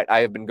 All right. I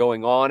have been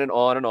going on and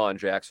on and on,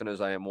 Jackson,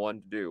 as I am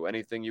one to do.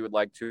 Anything you would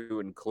like to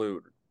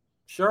include?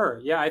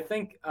 Sure. Yeah, I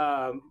think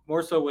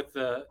more so with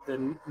the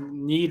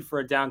need for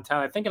a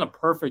downtown. I think in a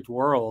perfect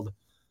world,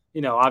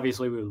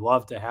 obviously we would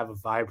love to have a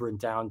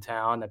vibrant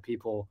downtown that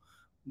people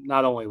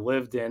not only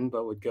lived in,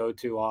 but would go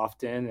to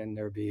often, and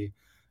there'd be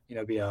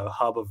a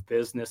hub of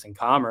business and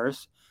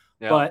commerce.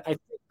 Yeah. But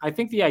I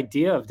think the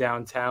idea of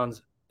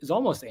downtowns is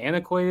almost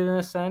antiquated in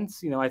a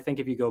sense. I think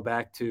if you go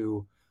back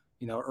to,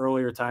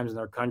 earlier times in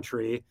our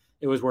country,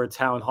 it was where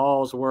town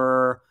halls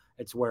were,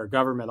 it's where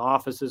government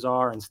offices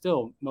are and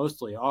still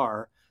mostly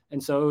are.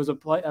 And so it was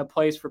a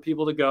place for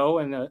people to go,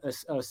 and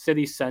a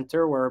city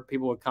center where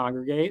people would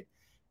congregate.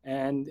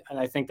 And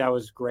I think that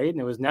was great and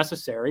it was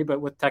necessary.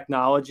 But with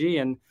technology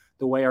and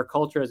the way our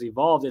culture has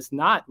evolved, it's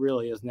not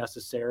really as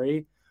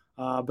necessary.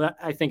 But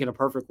I think in a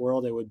perfect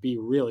world, it would be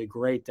really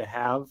great to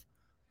have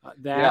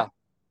that. Yeah.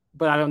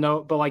 But I don't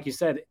know. But like you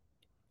said,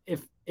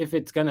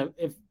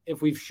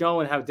 if we've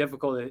shown how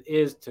difficult it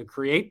is to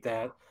create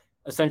that,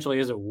 essentially,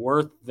 is it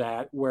worth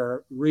that,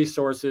 where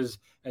resources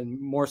and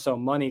more so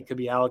money could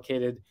be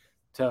allocated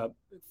to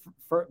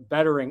for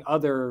bettering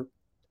other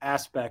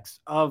aspects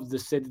of the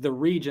city, the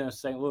region of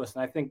St. Louis?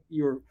 And I think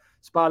you're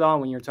spot on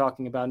when you're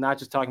talking about not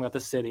just talking about the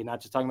city, not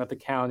just talking about the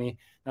county,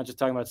 not just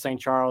talking about St.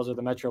 Charles or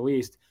the Metro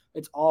East.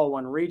 It's all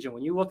one region.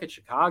 When you look at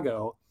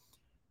Chicago,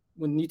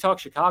 when you talk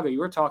Chicago, you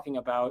were talking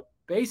about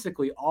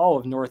basically all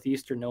of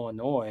northeastern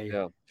Illinois.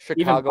 Yeah,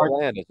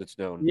 Chicagoland, as it's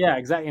known. Yeah,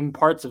 exactly. In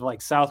parts of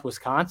like South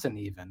Wisconsin,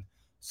 even.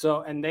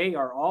 So, and they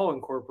are all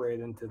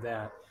incorporated into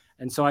that.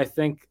 And so I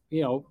think,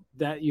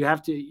 that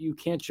you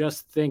can't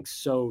just think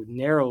so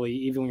narrowly,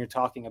 even when you're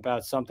talking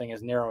about something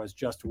as narrow as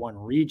just one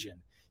region.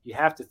 You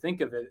have to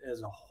think of it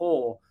as a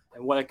whole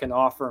and what it can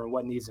offer and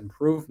what needs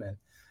improvement.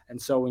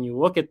 And so when you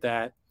look at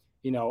that,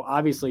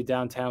 obviously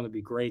downtown would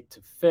be great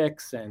to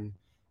fix and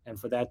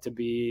for that to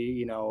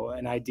be,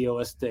 an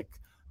idealistic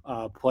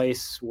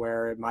place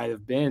where it might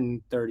have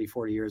been 30,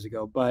 40 years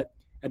ago. But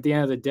at the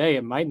end of the day,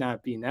 it might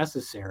not be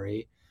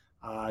necessary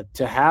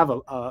to have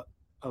a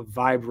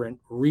vibrant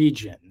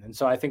region. And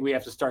so I think we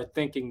have to start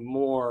thinking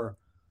more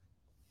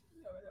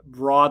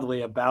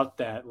broadly about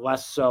that,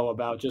 less so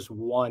about just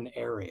one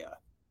area.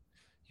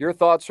 Your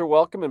thoughts are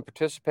welcome and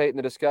participate in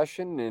the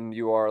discussion. And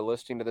you are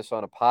listening to this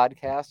on a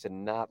podcast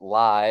and not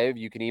live.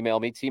 You can email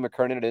me,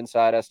 tmckernan at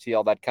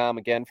InsideSTL.com.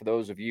 Again, for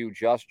those of you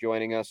just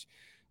joining us,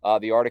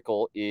 the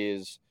article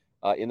is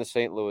in the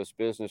St. Louis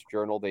Business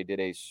Journal. They did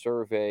a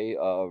survey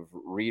of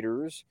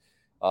readers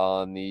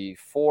on the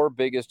 4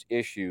 biggest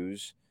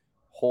issues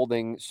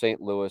holding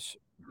St. Louis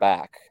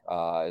back,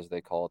 as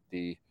they call it,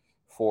 the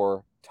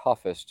 4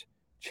 toughest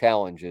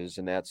challenges.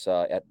 And that's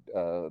at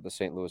the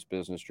St. Louis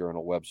Business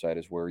Journal website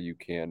is where you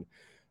can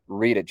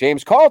read it.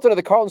 James Carlton of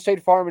the Carlton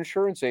State Farm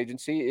Insurance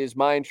Agency is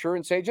my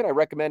insurance agent. I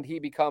recommend he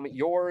become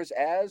yours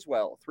as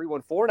well.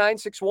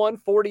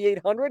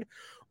 314-961-4800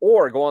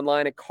 or go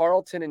online at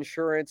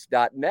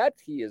carltoninsurance.net.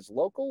 He is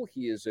local.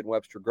 He is in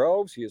Webster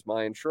Groves. He is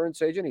my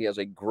insurance agent. He has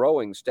a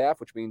growing staff,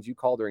 which means you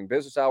call during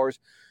business hours,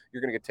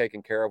 you're going to get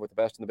taken care of with the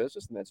best in the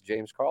business, and that's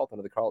James Carlton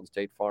of the Carlton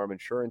State Farm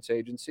Insurance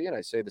Agency. And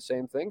I say the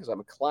same thing because I'm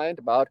a client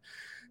about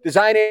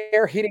Design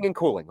Air Heating and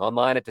Cooling,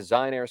 online at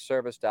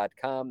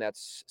designairservice.com.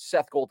 That's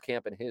Seth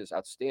Goldcamp and his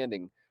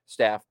outstanding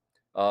staff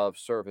of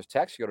service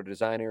techs. You go to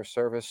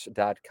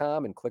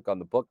designairservice.com and click on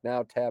the Book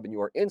Now tab, and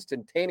you are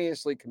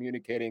instantaneously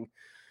communicating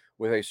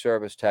with a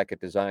service tech at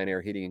Design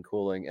Air Heating and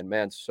Cooling. And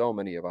man, so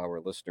many of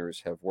our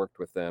listeners have worked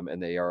with them,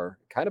 and they are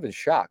kind of in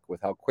shock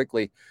with how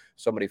quickly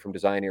somebody from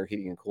Design Air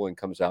Heating and Cooling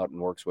comes out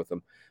and works with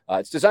them.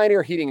 It's Design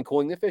Air Heating and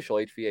Cooling, the official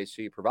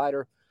HVAC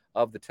provider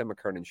of the Tim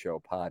McKernan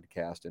Show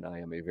podcast, and I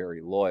am a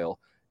very loyal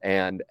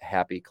and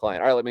happy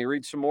client. All right, let me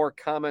read some more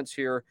comments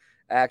here.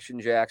 Action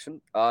Jackson.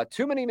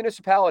 Too many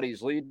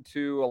municipalities lead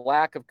to a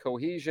lack of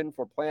cohesion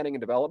for planning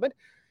and development.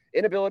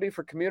 Inability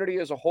for community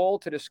as a whole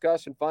to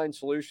discuss and find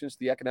solutions to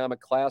the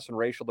economic, class, and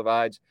racial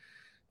divides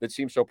that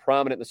seem so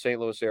prominent in the St.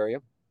 Louis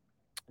area.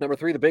 Number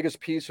 3, the biggest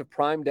piece of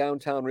prime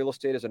downtown real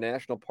estate is a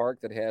national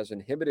park that has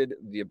inhibited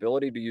the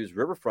ability to use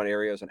riverfront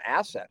area as an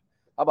asset.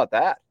 How about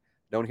that?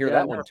 Don't hear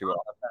that one too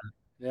often.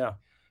 Yeah.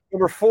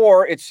 Number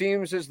 4, it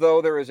seems as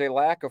though there is a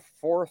lack of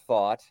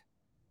forethought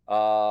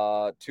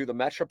to the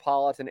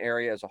metropolitan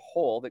area as a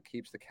whole that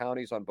keeps the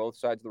counties on both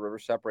sides of the river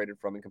separated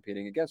from and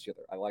competing against each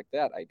other. I like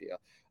that idea.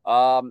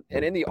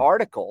 And in the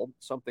article,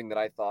 something that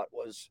I thought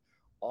was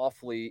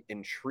awfully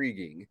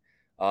intriguing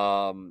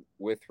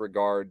with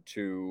regard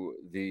to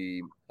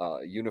the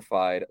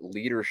unified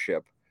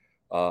leadership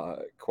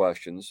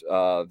questions.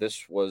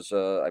 This was,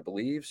 I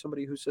believe,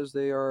 somebody who says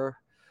they are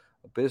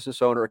a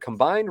business owner. A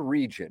combined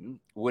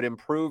region would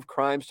improve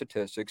crime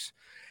statistics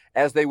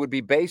as they would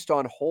be based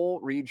on whole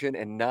region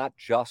and not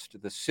just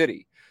the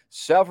city.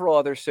 Several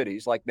other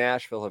cities like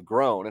Nashville have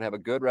grown and have a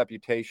good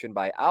reputation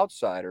by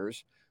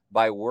outsiders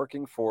by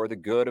working for the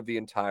good of the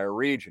entire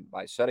region,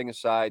 by setting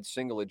aside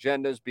single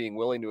agendas, being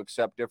willing to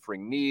accept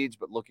differing needs,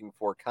 but looking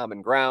for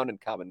common ground and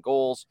common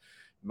goals.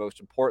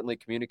 Most importantly,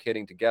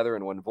 communicating together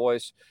in one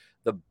voice.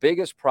 The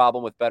biggest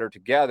problem with Better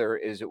Together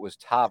is it was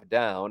top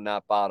down,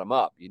 not bottom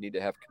up. You need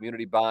to have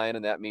community buy-in,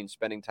 and that means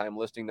spending time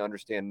listening to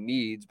understand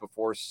needs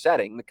before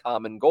setting the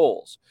common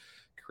goals.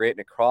 Create an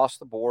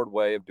across-the-board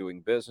way of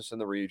doing business in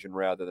the region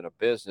rather than a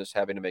business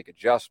having to make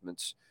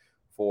adjustments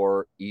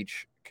for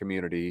each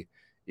community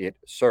it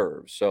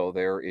serves. So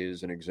there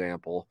is an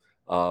example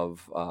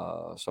of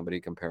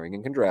somebody comparing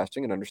and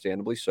contrasting, and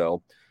understandably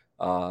so,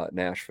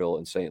 Nashville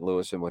and St.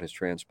 Louis and what has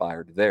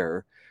transpired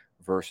there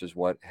versus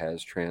what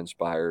has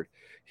transpired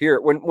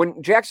here.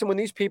 When Jackson, when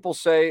these people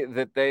say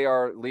that they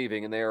are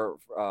leaving and they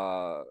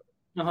are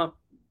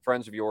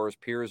friends of yours,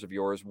 peers of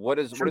yours, what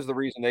is the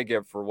reason they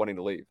give for wanting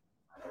to leave?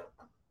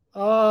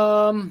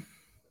 Well,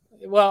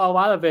 a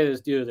lot of it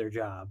is due to their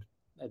job.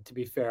 To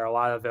be fair, a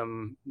lot of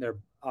them, their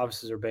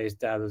offices are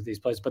based out of these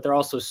places, but they're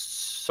also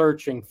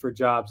searching for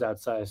jobs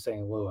outside of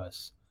St.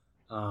 Louis.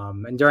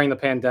 And during the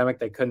pandemic,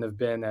 they couldn't have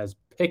been as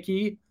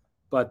picky,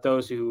 but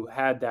those who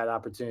had that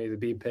opportunity to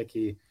be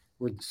picky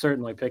were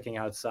certainly picking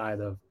outside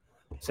of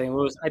St.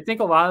 Louis. I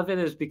think a lot of it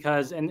is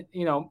because, and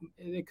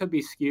it could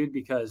be skewed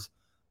because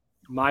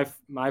my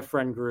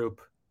friend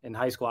group in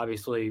high school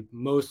obviously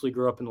mostly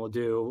grew up in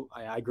Ladue.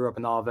 I grew up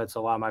in Olivet,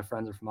 so a lot of my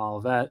friends are from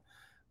Olivet.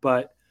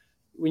 But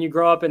when you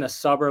grow up in a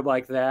suburb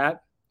like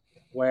that,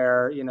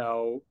 where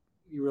you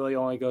really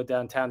only go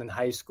downtown in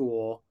high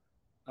school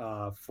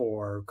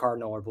for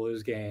Cardinal or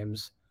Blues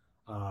games,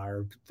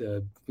 or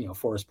the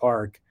Forest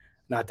Park,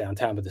 not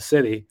downtown but the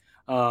city.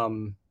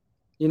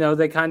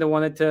 They kind of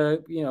wanted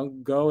to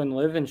go and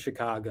live in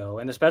Chicago,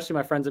 and especially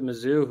my friends at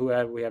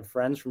Mizzou we had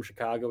friends from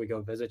Chicago. We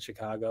go visit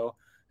Chicago.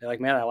 They're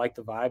like, man, I like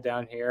the vibe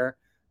down here.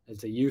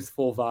 It's a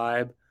youthful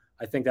vibe.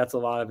 I think that's a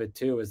lot of it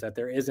too, is that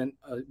there isn't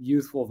a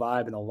youthful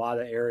vibe in a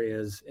lot of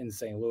areas in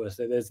St. Louis.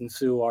 It is in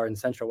Soulard and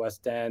Central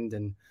West End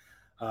and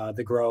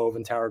the Grove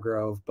and Tower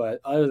Grove.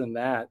 But other than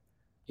that,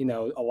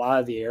 a lot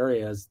of the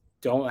areas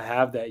don't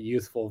have that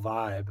youthful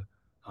vibe.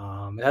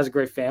 It has a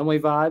great family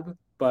vibe,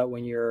 but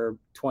when you're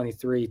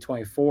 23,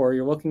 24,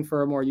 you're looking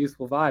for a more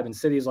youthful vibe. And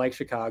cities like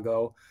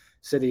Chicago,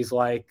 cities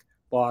like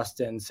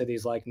Boston,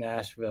 cities like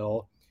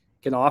Nashville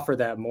can offer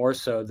that more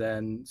so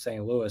than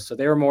St. Louis. So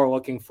they were more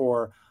looking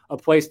for a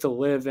place to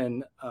live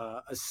in,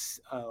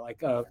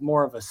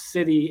 more of a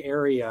city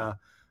area,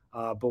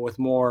 but with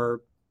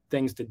more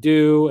things to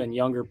do and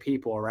younger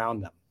people around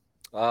them.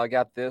 I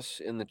got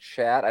this in the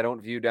chat. I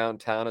don't view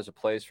downtown as a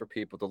place for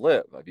people to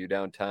live. I view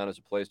downtown as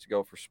a place to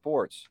go for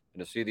sports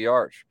and to see the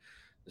arch.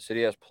 The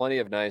city has plenty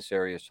of nice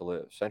areas to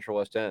live. Central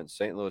West End,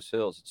 St. Louis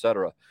Hills,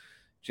 etc.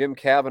 Jim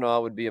Kavanaugh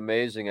would be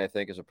amazing, I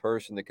think, as a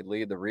person that could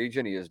lead the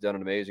region. He has done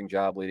an amazing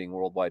job leading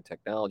worldwide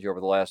technology over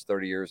the last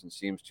 30 years and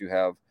seems to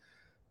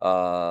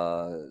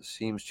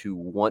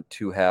want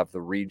to have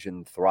the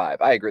region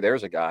thrive. I agree.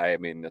 There's a guy, I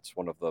mean, that's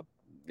one of the,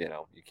 you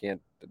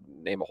can't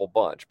name a whole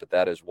bunch, but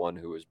that is one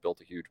who has built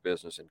a huge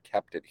business and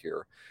kept it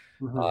here.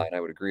 Mm-hmm. And I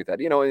would agree with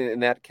that. In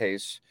that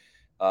case,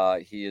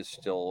 he is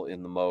still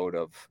in the mode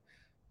of,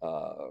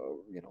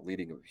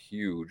 leading a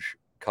huge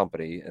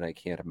company, and I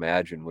can't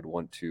imagine would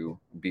want to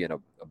be in a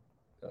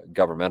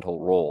governmental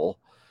role.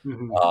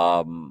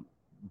 Mm-hmm.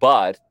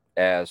 But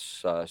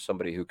as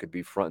somebody who could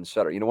be front and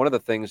center, one of the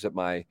things that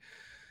my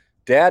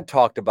dad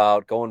talked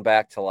about going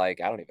back to I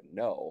don't even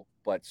know,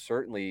 but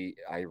certainly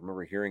I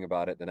remember hearing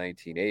about it in the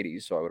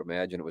 1980s. So I would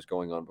imagine it was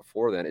going on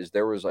before then. Is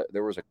there was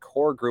a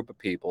core group of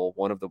people.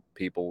 One of the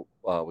people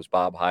was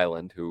Bob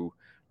Hyland, who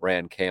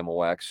ran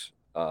KMOX,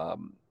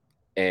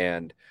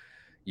 and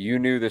you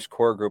knew this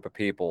core group of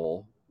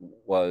people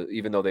was,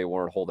 even though they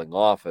weren't holding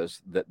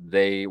office, that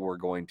they were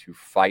going to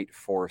fight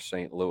for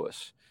St.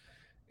 Louis,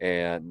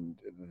 and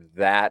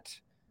that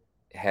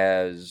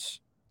has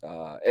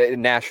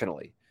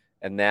nationally,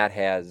 and that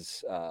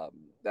has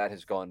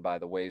gone by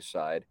the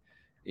wayside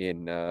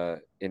in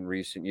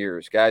recent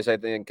years. Guys, I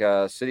think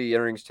city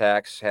earnings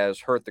tax has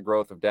hurt the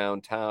growth of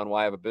downtown.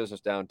 Why have a business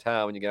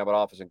downtown when you can have an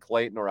office in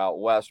Clayton or out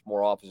west?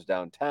 More offices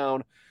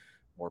downtown,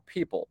 more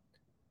people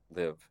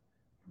live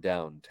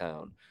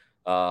downtown.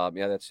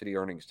 That city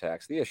earnings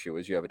tax. The issue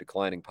is you have a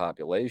declining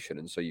population,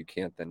 and so you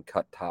can't then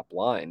cut top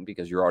line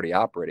because you're already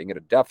operating at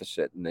a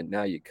deficit, and then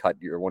now you cut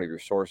one of your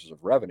sources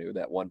of revenue,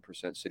 that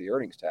 1% city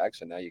earnings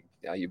tax, and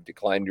now you've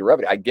declined your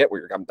revenue. I get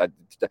where you're coming.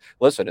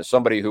 Listen, as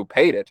somebody who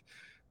paid it,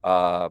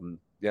 both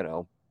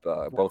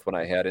when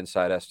I had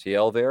Inside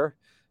STL there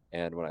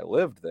and when I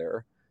lived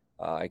there,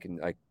 I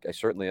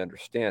certainly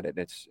understand it.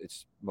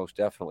 It's most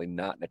definitely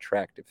not an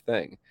attractive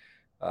thing.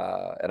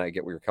 And I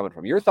get where you're coming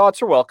from. Your thoughts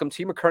are welcome.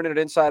 T. McKernan at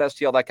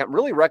InsideSTL.com.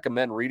 Really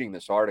recommend reading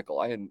this article.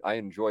 I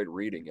enjoyed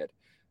reading it.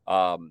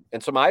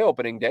 And some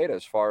eye-opening data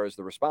as far as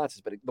the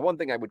responses. But the one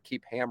thing I would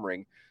keep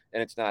hammering,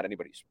 and it's not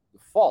anybody's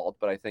fault,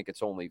 but I think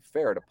it's only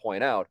fair to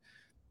point out,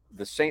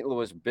 the St.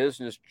 Louis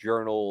Business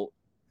Journal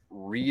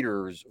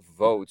readers'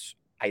 votes,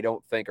 I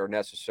don't think are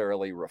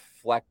necessarily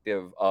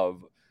reflective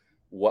of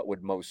what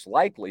would most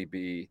likely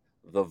be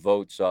the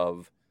votes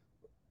of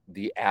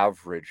the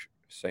average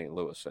St.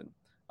 Louisan.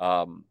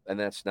 And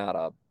that's not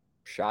a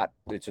shot.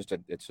 It's just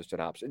an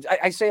option.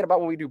 I say it about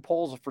when we do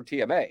polls for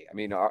TMA. I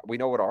mean, we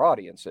know what our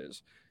audience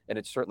is, and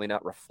it's certainly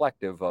not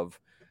reflective of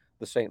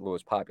the St.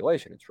 Louis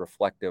population. It's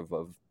reflective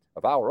of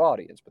our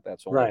audience, but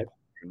that's only right.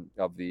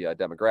 Of the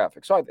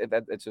demographic. So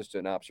it's just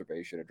an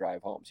observation to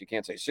drive home. So you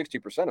can't say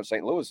 60% of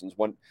St. Louisans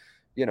want,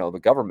 the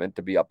government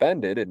to be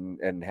upended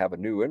and have a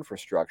new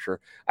infrastructure.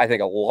 I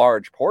think a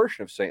large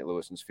portion of St.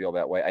 Louisans feel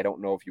that way. I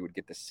don't know if you would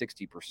get to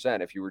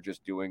 60% if you were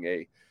just doing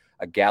a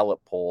Gallup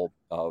poll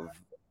of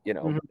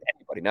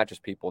anybody, not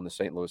just people in the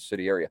St. Louis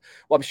city area.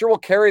 Well, I'm sure we'll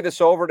carry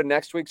this over to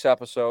next week's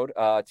episode.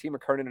 T.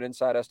 McKernan at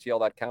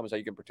InsideSTL.com is how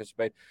you can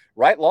participate.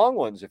 Write long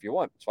ones if you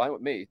want. It's fine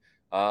with me.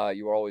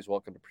 You are always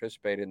welcome to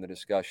participate in the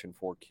discussion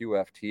for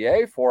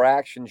QFTA. For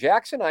Action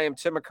Jackson, I am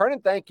Tim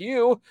McKernan. Thank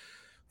you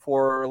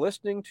for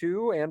listening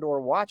to and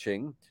or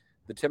watching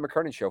the Tim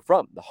McKernan Show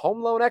from the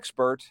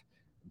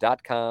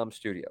HomeLoanExpert.com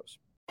studios.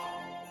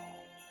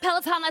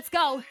 Peloton, let's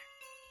go.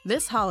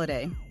 This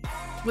holiday,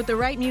 with the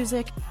right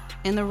music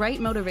and the right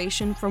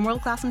motivation from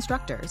world-class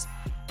instructors,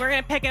 We're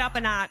going to pick it up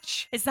a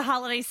notch. It's the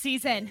holiday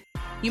season.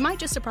 you might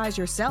just surprise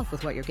yourself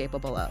with what you're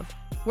capable of.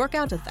 Work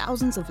out to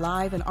thousands of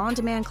live and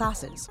on-demand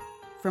classes,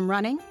 from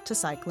running to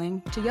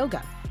cycling to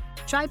yoga.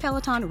 Try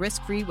Peloton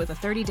risk-free with a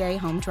 30-day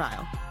home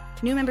trial.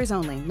 New members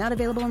only, not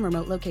available in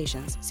remote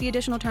locations. See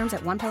additional terms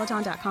at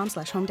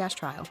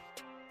onepeloton.com/home-trial.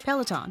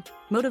 Peloton,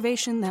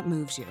 motivation that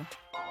moves you.